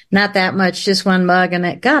said, not that much, just one mug. And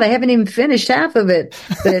I haven't even finished half of it,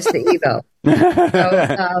 but it's the Evo.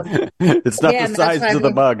 So, it's not the size of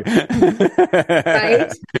the mug.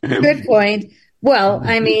 Right? Good point. Well,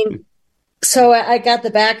 I mean, so I got the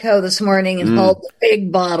backhoe this morning and hauled the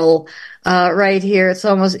big bottle right here. It's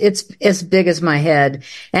as big as my head.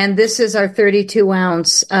 And this is our 32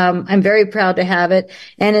 ounce. I'm very proud to have it.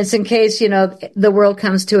 And it's in case, the world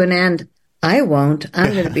comes to an end. I won't.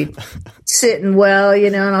 I'm going to be sitting well,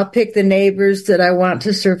 and I'll pick the neighbors that I want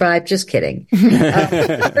to survive. Just kidding.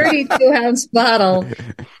 32 ounce bottle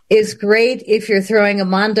is great if you're throwing a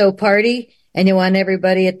Mondo party and you want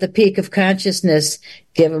everybody at the peak of consciousness.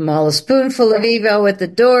 Give them all a spoonful of Evo at the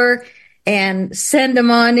door and send them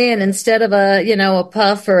on in instead of a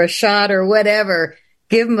puff or a shot or whatever.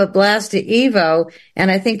 Give them a blast of Evo, and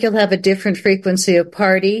I think you'll have a different frequency of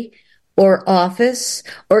party or office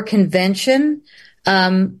or convention.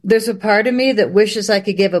 There's a part of me that wishes I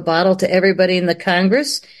could give a bottle to everybody in the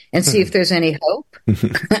Congress and see if there's any hope.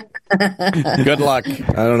 Good luck.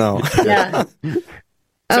 I don't know. Yeah.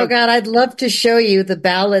 Oh, God, I'd love to show you the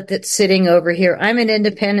ballot that's sitting over here. I'm an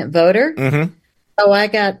independent voter. Mm-hmm. So I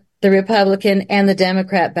got the Republican and the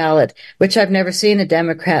Democrat ballot, which I've never seen a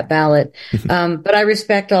Democrat ballot. But I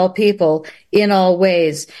respect all people in all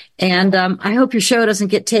ways. And I hope your show doesn't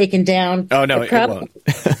get taken down. Oh, no, it won't.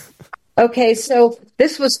 Okay, so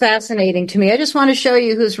this was fascinating to me. I just want to show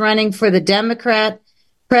you who's running for the Democrat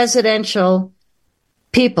presidential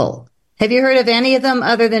people. Have you heard of any of them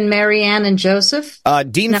other than Marianne and Joseph?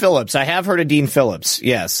 Dean Phillips. I have heard of Dean Phillips,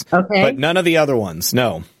 yes. Okay. But none of the other ones,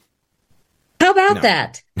 no. How about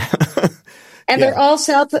that? And they're all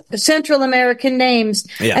Central American names.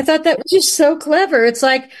 Yeah. I thought that was just so clever. It's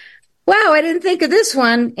like, wow, I didn't think of this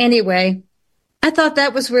one. Anyway, I thought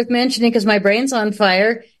that was worth mentioning because my brain's on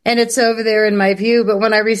fire and it's over there in my view. But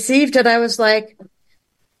when I received it, I was like,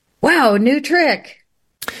 wow, new trick.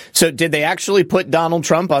 So did they actually put Donald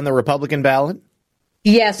Trump on the Republican ballot?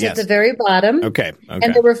 Yes, at the very bottom. Okay.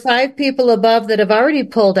 And there were 5 people above that have already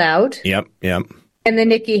pulled out. Yep. And the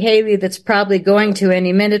Nikki Haley that's probably going to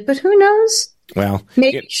any minute, but who knows? Well,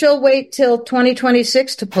 maybe she'll wait till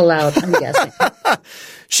 2026 to pull out, I'm guessing.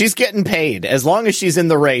 She's getting paid. As long as she's in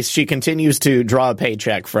the race, she continues to draw a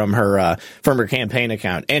paycheck from her campaign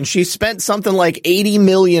account. And she spent something like $80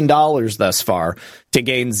 million thus far to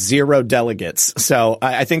gain 0 delegates. So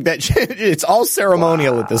I think that it's all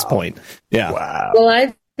ceremonial at this point. Yeah. Wow. Well,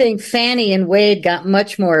 I think Fannie and Wade got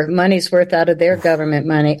much more money's worth out of their government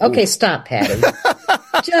money. Okay, stop, Patty.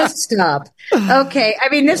 Just stop. Okay. I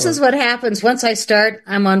mean, this is what happens. Once I start,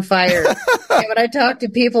 I'm on fire. And when I talk to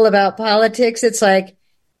people about politics, it's like,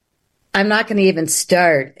 I'm not going to even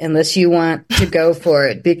start unless you want to go for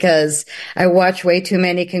it, because I watch way too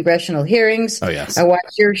many congressional hearings. Oh, yes. I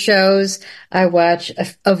watch your shows. I watch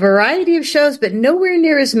a variety of shows, but nowhere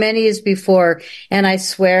near as many as before. And I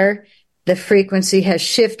swear the frequency has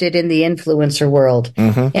shifted in the influencer world.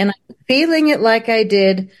 Mm-hmm. And I'm feeling it like I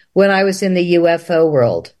did when I was in the UFO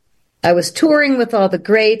world. I was touring with all the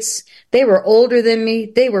greats. They were older than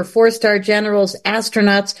me. They were 4-star generals,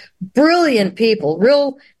 astronauts, brilliant people,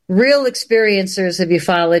 real experiencers of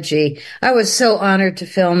ufology. I was so honored to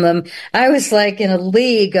film them. I was like in a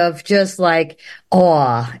league of just like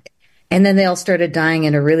awe. And then they all started dying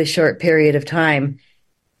in a really short period of time.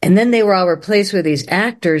 And then they were all replaced with these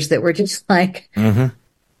actors that were just like,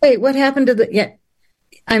 wait, what happened to the... Yeah,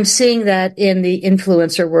 I'm seeing that in the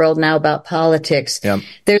influencer world now about politics. Yep.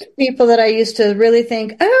 There's people that I used to really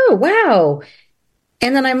think, oh, wow.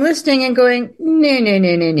 And then I'm listening and going, no.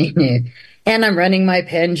 And I'm running my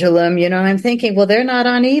pendulum, and I'm thinking, well, they're not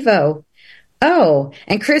on Evo. Oh,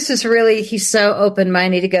 and Chris is he's so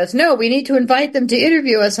open-minded. He goes, no, we need to invite them to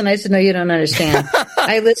interview us. And I said, no, you don't understand.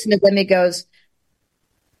 I listen to them. He goes,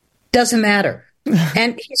 doesn't matter.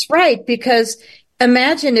 And he's right, because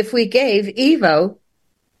imagine if we gave Evo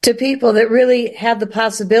to people that really have the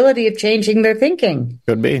possibility of changing their thinking.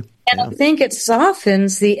 Could be. And I think it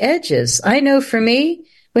softens the edges. I know for me,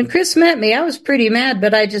 when Chris met me, I was pretty mad,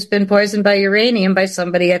 but I'd just been poisoned by uranium by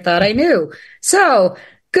somebody I thought I knew. So,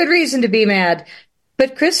 good reason to be mad.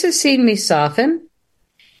 But Chris has seen me soften,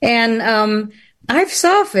 and I've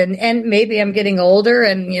softened, and maybe I'm getting older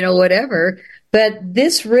and, whatever, but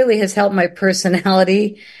this really has helped my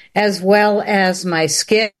personality as well as my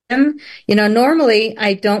skin. Normally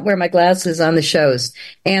I don't wear my glasses on the shows,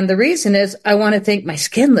 and the reason is I want to think my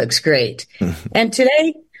skin looks great. And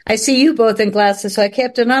today, I see you both in glasses, so I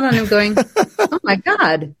kept it on and going, oh my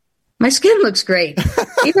God, my skin looks great,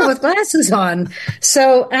 even with glasses on.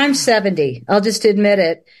 So I'm 70. I'll just admit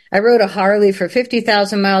it. I rode a Harley for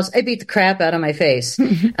 50,000 miles. I beat the crap out of my face.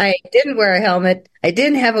 I didn't wear a helmet. I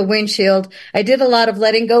didn't have a windshield. I did a lot of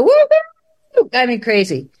letting go. Woo-hoo! I mean,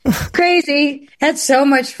 crazy. Had so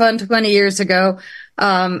much fun 20 years ago.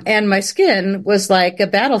 And my skin was like a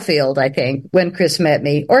battlefield, I think, when Chris met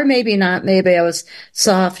me. Or maybe not. Maybe I was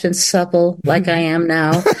soft and supple like I am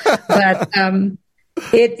now. But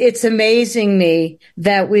it's amazing me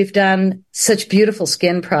that we've done such beautiful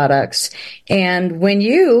skin products. And when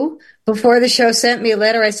you, before the show, sent me a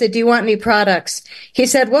letter, I said, do you want any products? He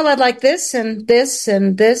said, well, I'd like this and this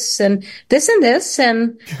and this and this and this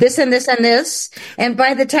and this and this and this. And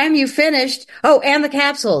by the time you finished, and the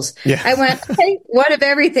capsules. Yeah. I went, hey, what of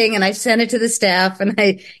everything? And I sent it to the staff, and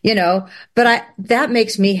that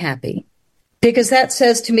makes me happy, because that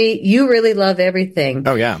says to me, you really love everything.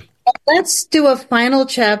 Oh, yeah. Let's do a final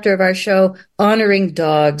chapter of our show honoring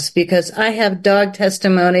dogs, because I have dog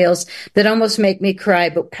testimonials that almost make me cry.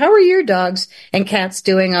 But how are your dogs and cats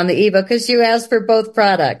doing on the Evo? Because you asked for both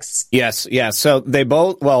products. Yes. So they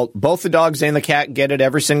both the dogs and the cat get it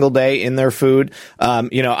every single day in their food.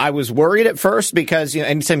 I was worried at first because,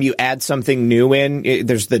 anytime you add something new in,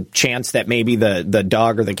 there's the chance that maybe the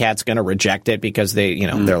dog or the cat's going to reject it because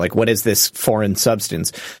they're like, what is this foreign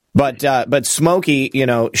substance? But Smokey,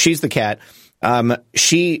 she's the cat.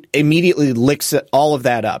 She immediately licks all of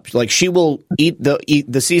that up. Like, she will eat the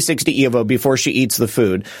C60 Evo before she eats the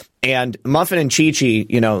food. And Muffin and Chi-Chi,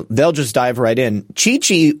 they'll just dive right in.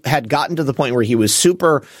 Chi-Chi had gotten to the point where he was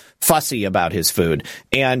super fussy about his food,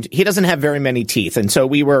 and he doesn't have very many teeth. And so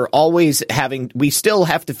we still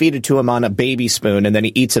have to feed it to him on a baby spoon, and then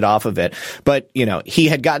he eats it off of it. But, he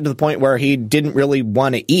had gotten to the point where he didn't really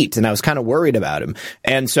want to eat, and I was kind of worried about him.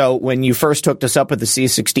 And so when you first hooked us up with the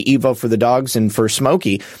C60 Evo for the dogs and for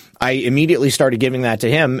Smokey, I immediately started giving that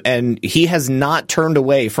to him, and he has not turned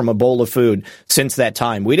away from a bowl of food since that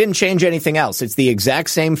time. We didn't change anything else. It's the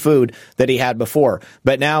exact same food that he had before.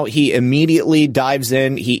 But now he immediately dives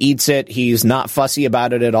in. He eats it. He's not fussy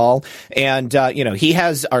about it at all. And, he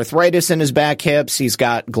has arthritis in his back hips. He's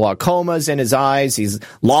got glaucomas in his eyes. He's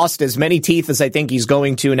lost as many teeth as I think he's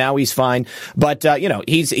going to. Now he's fine. But,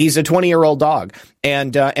 he's a 20-year-old dog.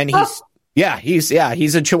 And he's... Yeah, he's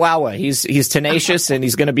a Chihuahua. He's tenacious, and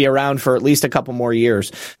he's going to be around for at least a couple more years.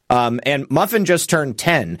 And Muffin just turned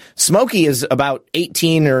 10. Smokey is about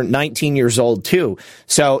 18 or 19 years old too.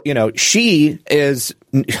 So, she is,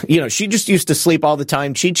 she just used to sleep all the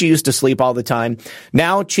time. Chi-Chi used to sleep all the time.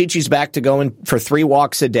 Now Chi-Chi's back to going for 3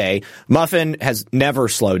 walks a day. Muffin has never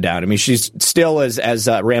slowed down. I mean, she's still as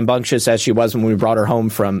rambunctious as she was when we brought her home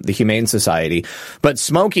from the Humane Society. But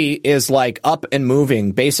Smokey is like up and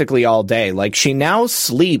moving basically all day. Like, she now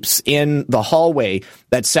sleeps in the hallway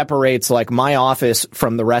that separates like my office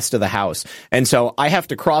from the rest of the house. And so I have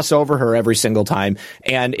to cross over her every single time.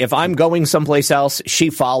 And if I'm going someplace else,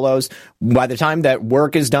 she follows. By the time that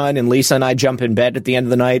work is done and Lisa and I jump in bed at the end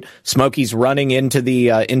of the night, Smokey's running into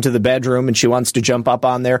the bedroom, and she wants to jump up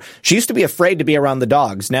on there. She used to be afraid to be around the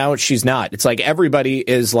dogs. Now she's not. It's like everybody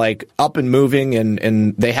is like up and moving,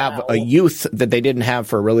 and they have a youth that they didn't have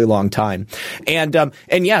for a really long time. And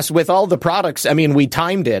yes, with all the products, I mean, we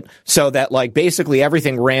timed it so that like basically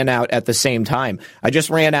everything ran out at the same time. I just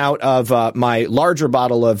ran out of my larger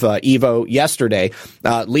bottle of Evo yesterday.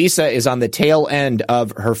 Lisa is on the tail end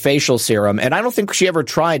of her facial serum, and I don't think she ever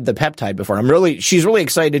tried the peptide before. She's really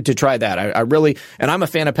excited to try that. And I'm a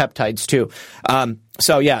fan of peptides too.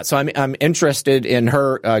 So I'm interested in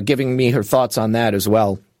her giving me her thoughts on that as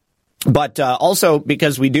well. But also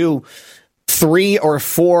because we do 3 or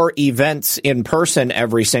 4 events in person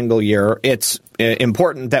every single year, it's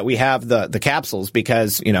important that we have the capsules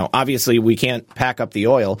because, obviously we can't pack up the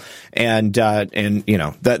oil, and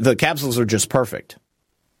the capsules are just perfect.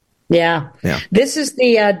 Yeah. This is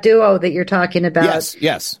the duo that you're talking about.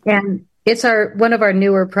 Yes. And it's one of our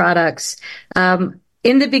newer products. In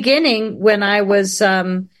the beginning, when I was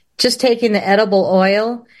just taking the edible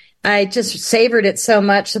oil, I just savored it so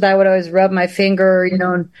much that I would always rub my finger,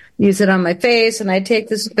 and use it on my face, and I'd take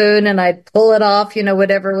the spoon and I'd pull it off,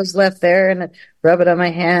 whatever was left there, and I'd rub it on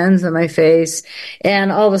my hands and my face.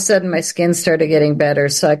 And all of a sudden my skin started getting better.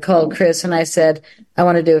 So I called Chris and I said, I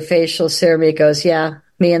want to do a facial serum. He goes, yeah.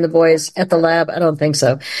 Me and the boys at the lab? I don't think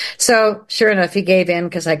so. So sure enough, he gave in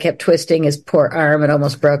because I kept twisting his poor arm. It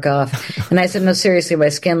almost broke off. And I said, no, seriously, my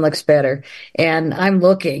skin looks better. And I'm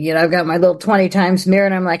looking, I've got my little 20 times mirror,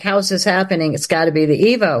 and I'm like, how's this happening? It's got to be the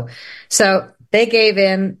Evo. So they gave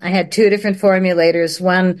in. I had 2 different formulators,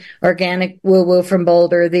 one organic woo-woo from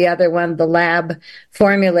Boulder, the other one, the lab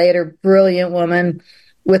formulator, brilliant woman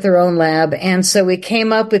with her own lab. And so we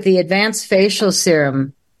came up with the advanced facial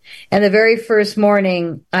serum. And the very first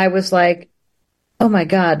morning, I was like, oh, my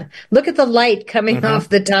God, look at the light coming off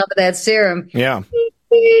the top of that serum. Yeah.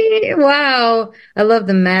 Wow. I love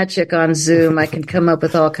the magic on Zoom. I can come up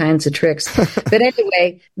with all kinds of tricks. But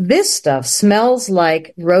anyway, this stuff smells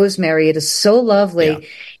like rosemary. It is so lovely. Yeah.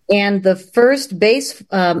 And the first base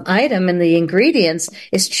item in the ingredients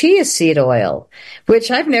is chia seed oil,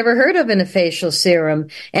 which I've never heard of in a facial serum.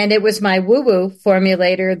 And it was my woo-woo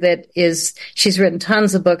formulator she's written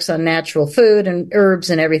tons of books on natural food and herbs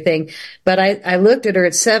and everything. But I looked at her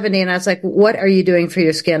at 70 and I was like, what are you doing for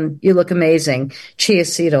your skin? You look amazing. Chia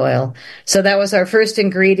seed oil. So that was our first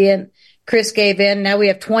ingredient. Chris gave in. Now we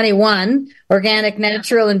have 21, organic,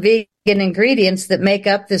 natural, and vegan. ingredients that make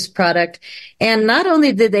up this product. And not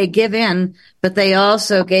only did they give in, but they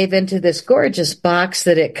also gave into this gorgeous box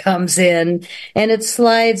that it comes in, and it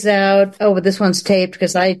slides out. Oh, but this one's taped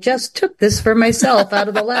because I just took this for myself out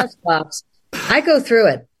of the last box. I go through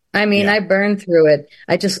it. I mean, I burn through it.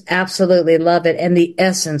 I just absolutely love it. And the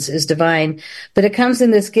essence is divine. But it comes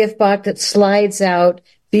in this gift box that slides out.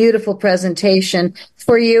 Beautiful presentation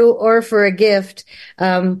for you or for a gift.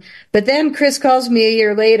 But then Chris calls me a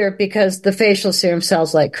year later because the facial serum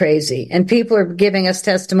sells like crazy. And people are giving us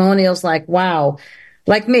testimonials like, wow,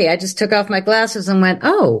 like me. I just took off my glasses and went,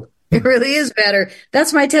 oh, it really is better.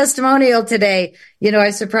 That's my testimonial today. You know,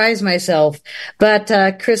 I surprised myself.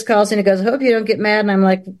 But Chris calls and he goes, I hope you don't get mad. And I'm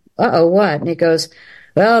like, uh-oh, what? And he goes,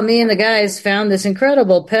 well, me and the guys found this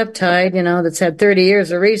incredible peptide, you know, that's had 30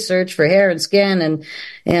 years of research for hair and skin, and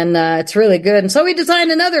it's really good. And so we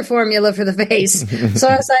designed another formula for the face. So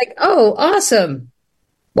I was like, oh, awesome.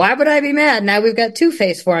 Why would I be mad? Now we've got 2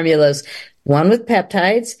 face formulas, one with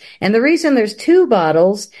peptides. And the reason there's 2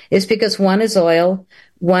 bottles is because one is oil,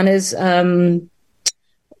 one is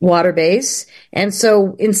water base. And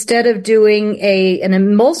so instead of doing an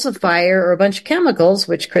emulsifier or a bunch of chemicals,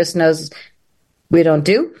 which Chris knows we don't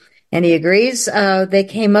do, and he agrees, they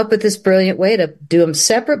came up with this brilliant way to do them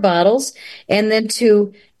separate bottles and then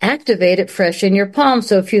to activate it fresh in your palm.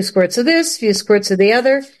 So a few squirts of this, a few squirts of the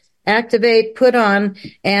other, activate, put on,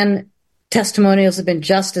 and testimonials have been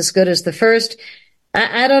just as good as the first.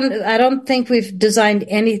 I don't think we've designed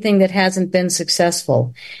anything that hasn't been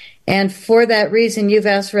successful. And for that reason, you've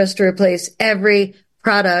asked for us to replace every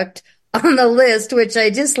product on the list, which I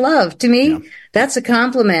just love. To me, that's a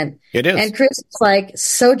compliment. It is. And Chris is like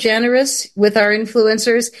so generous with our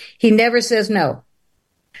influencers. He never says no.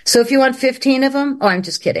 So if you want 15 of them, I'm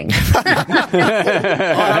just kidding. Only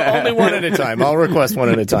one at a time. I'll request one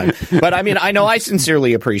at a time. But I mean, I know I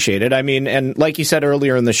sincerely appreciate it. I mean, and like you said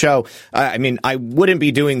earlier in the show, I mean, I wouldn't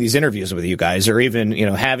be doing these interviews with you guys or even, you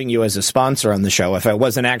know, having you as a sponsor on the show if I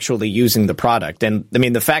wasn't actually using the product. And I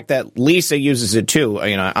mean, the fact that Lisa uses it too,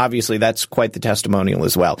 you know, obviously that's quite the testimonial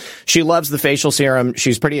as well. She loves the facial serum.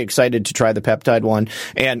 She's pretty excited to try the peptide one.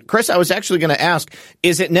 And Chris, I was actually going to ask,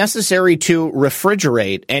 is it necessary to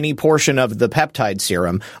refrigerate any portion of the peptide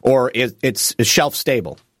serum, or it's shelf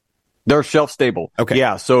stable? They're shelf stable. Okay.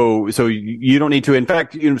 Yeah. So you don't need to. In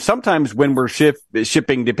fact, you know, sometimes when we're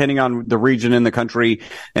shipping, depending on the region in the country,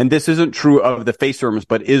 and this isn't true of the face serums,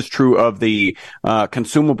 but is true of the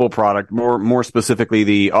consumable product, more specifically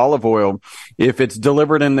the olive oil. If it's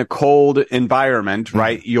delivered in the cold environment,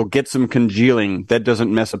 right, you'll get some congealing. That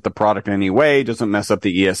doesn't mess up the product in any way. Doesn't mess up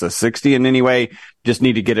the ESS60 in any way. Just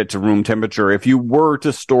need to get it to room temperature. If you were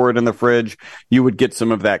to store it in the fridge, you would get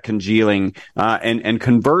some of that congealing. And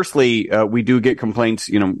conversely, we do get complaints.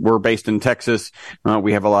 You know, we're based in Texas.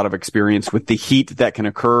 We have a lot of experience with the heat that can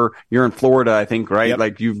occur. You're in Florida, I think, right? Yep.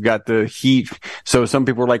 Like you've got the heat. So some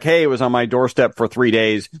people are like, hey, it was on my doorstep for 3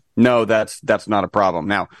 days. No, that's not a problem.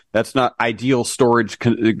 Now, that's not ideal storage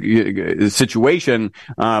situation,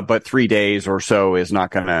 but 3 days or so is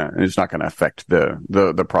not gonna affect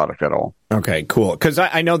the product at all. Okay, cool. Because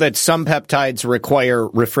I know that some peptides require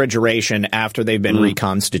refrigeration after they've been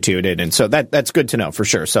reconstituted, and so that's good to know for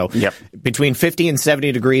sure. So between 50 and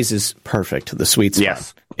 70 degrees is perfect, the sweet spot.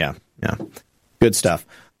 Yes. Yeah. Good stuff.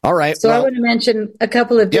 All right. So I want to mention a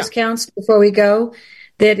couple of discounts before we go,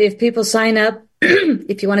 that if people sign up,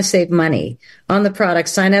 if you want to save money on the product,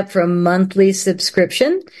 sign up for a monthly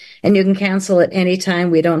subscription, and you can cancel at any time.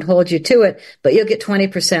 We don't hold you to it, but you'll get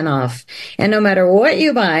 20% off. And no matter what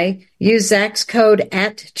you buy, use Zach's code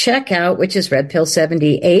at checkout, which is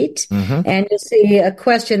RedPill78, and you'll see a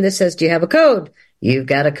question that says, do you have a code? You've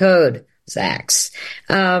got a code, Zach's.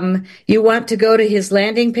 You want to go to his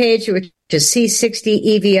landing page, which is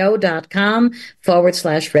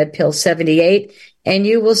c60evo.com/RedPill78. And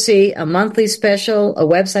you will see a monthly special, a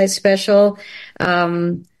website special,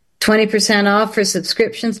 20% off for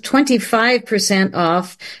subscriptions, 25%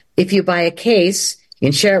 off if you buy a case. You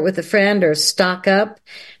can share it with a friend or stock up.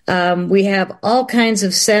 We have all kinds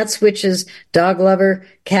of sets, which is dog lover,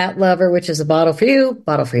 cat lover, which is a bottle for you,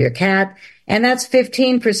 bottle for your cat. And that's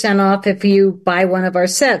 15% off if you buy one of our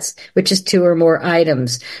sets, which is 2 or more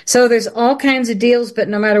items. So there's all kinds of deals, but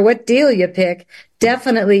no matter what deal you pick,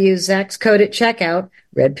 definitely use Zach's code at checkout,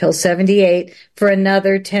 RedPill78, for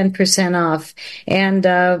another 10% off. And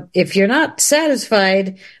if you're not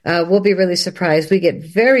satisfied, we'll be really surprised. We get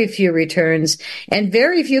very few returns and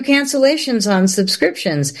very few cancellations on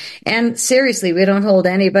subscriptions. And seriously, we don't hold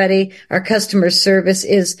anybody. Our customer service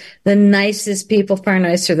is the nicest people, far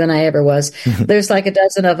nicer than I ever was. There's like a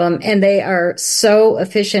dozen of them, and they are so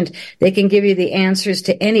efficient. They can give you the answers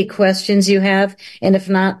to any questions you have, and if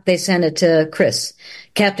not, they send it to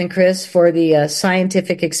Captain Chris, for the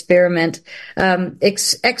scientific experiment,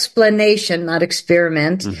 explanation, not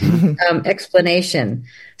experiment, explanation.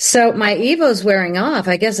 So my Evo's wearing off.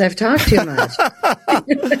 I guess I've talked too much.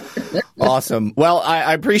 Awesome. Well,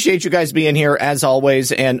 I appreciate you guys being here as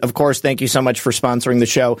always. And of course, thank you so much for sponsoring the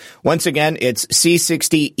show. Once again, it's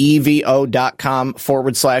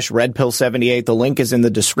c60evo.com/redpill78. The link is in the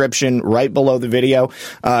description right below the video.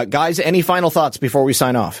 Guys, any final thoughts before we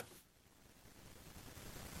sign off?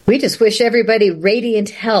 We just wish everybody radiant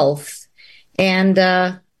health, and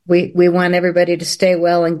we want everybody to stay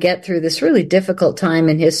well and get through this really difficult time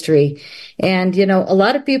in history. And, you know, a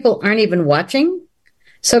lot of people aren't even watching,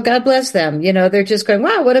 so God bless them. You know, they're just going,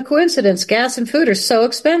 wow, what a coincidence. Gas and food are so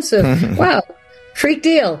expensive. Wow, freak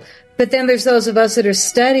deal. But then there's those of us that are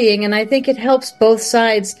studying, and I think it helps both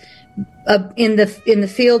sides in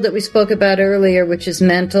the field that we spoke about earlier, which is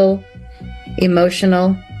mental,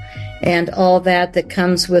 emotional, and all that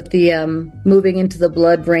comes with the moving into the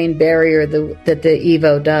blood-brain barrier that the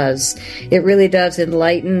Evo does. It really does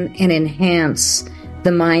enlighten and enhance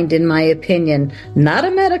the mind, in my opinion. Not a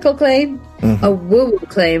medical claim, a woo-woo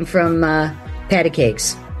claim from Patty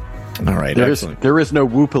Cakes. All right, there is no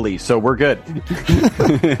woo police, so we're good.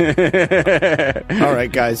 All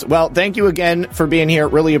right, guys. Well, thank you again for being here.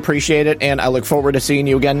 Really appreciate it, and I look forward to seeing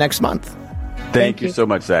you again next month. Thank you so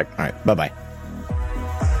much, Zach. All right, bye-bye.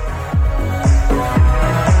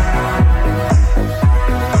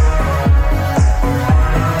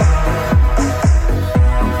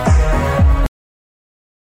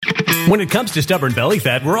 When it comes to stubborn belly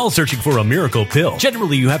fat, we're all searching for a miracle pill.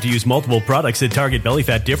 Generally, you have to use multiple products that target belly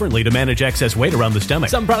fat differently to manage excess weight around the stomach.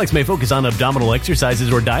 Some products may focus on abdominal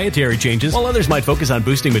exercises or dietary changes, while others might focus on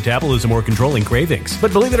boosting metabolism or controlling cravings.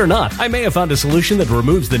 But believe it or not, I may have found a solution that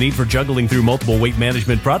removes the need for juggling through multiple weight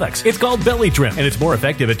management products. It's called Belly Trim, and it's more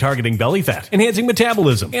effective at targeting belly fat, enhancing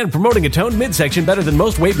metabolism, and promoting a toned midsection better than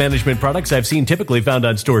most weight management products I've seen typically found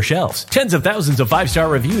on store shelves. Tens of thousands of 5-star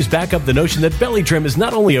reviews back up the notion that Belly Trim is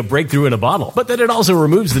not only a breakthrough in a bottle, but that it also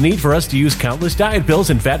removes the need for us to use countless diet pills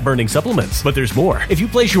and fat-burning supplements. But there's more. If you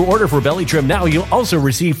place your order for Belly Trim now, you'll also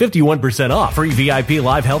receive 51% off, free VIP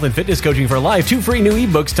live health and fitness coaching for life, 2 free new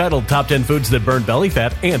ebooks titled Top 10 Foods That Burn Belly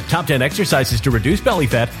Fat and Top 10 Exercises to Reduce Belly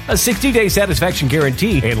Fat, a 60-day satisfaction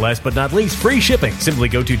guarantee, and last but not least, free shipping. Simply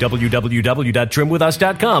go to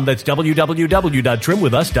www.trimwithus.com. That's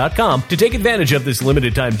www.trimwithus.com to take advantage of this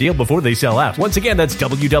limited time deal before they sell out. Once again, that's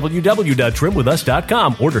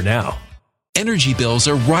www.trimwithus.com. Order now. Energy bills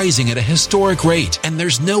are rising at a historic rate, and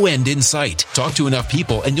there's no end in sight. Talk to enough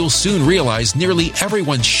people, and you'll soon realize nearly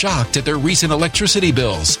everyone's shocked at their recent electricity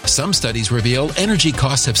bills. Some studies reveal energy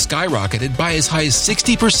costs have skyrocketed by as high as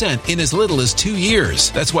 60% in as little as 2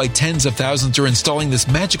 years. That's why tens of thousands are installing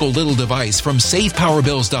this magical little device from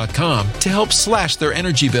SavePowerBills.com to help slash their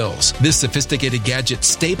energy bills. This sophisticated gadget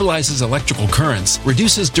stabilizes electrical currents,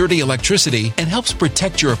 reduces dirty electricity, and helps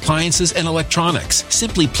protect your appliances and electronics.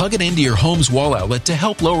 Simply plug it into your home's wall outlet to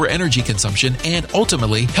help lower energy consumption and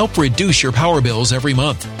ultimately help reduce your power bills every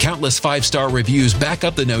month. Countless 5-star reviews back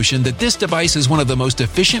up the notion that this device is one of the most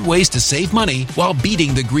efficient ways to save money while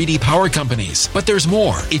beating the greedy power companies. But there's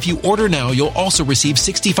more. If you order now, you'll also receive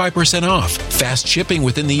 65% off, fast shipping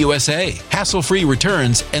within the USA, hassle-free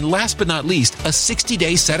returns, and last but not least, a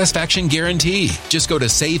 60-day satisfaction guarantee. Just go to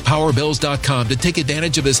SavePowerBills.com to take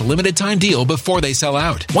advantage of this limited time deal before they sell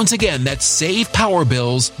out. Once again, that's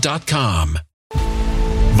SavePowerBills.com.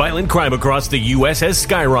 Violent crime across the U.S. has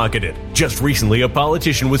skyrocketed. Just recently, a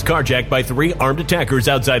politician was carjacked by 3 armed attackers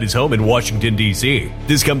outside his home in Washington, D.C.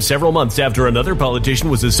 This comes several months after another politician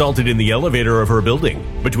was assaulted in the elevator of her building.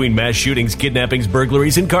 Between mass shootings, kidnappings,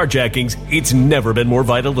 burglaries, and carjackings, it's never been more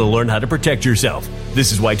vital to learn how to protect yourself.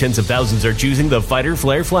 This is why tens of thousands are choosing the Fighter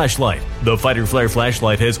Flare flashlight. The Fighter Flare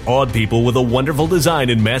flashlight has awed people with a wonderful design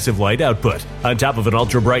and massive light output. On top of an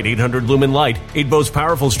ultra-bright 800-lumen light, it boasts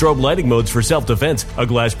powerful strobe lighting modes for self-defense, a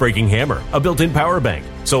glass-breaking hammer, a built-in power bank,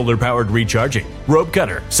 solar-powered recharging, rope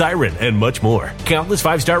cutter, siren, and much more. Countless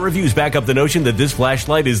 5-star reviews back up the notion that this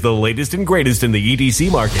flashlight is the latest and greatest in the EDC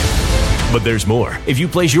market. But there's more. If you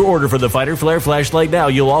place your order for the Fighter Flare flashlight now,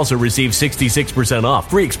 you'll also receive 66% off,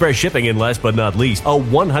 free express shipping, and last but not least, a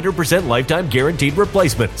 100% lifetime guaranteed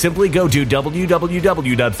replacement. Simply go to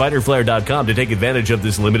www.fighterflare.com to take advantage of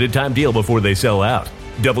this limited time deal before they sell out.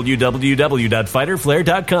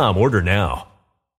 www.fighterflare.com. Order now.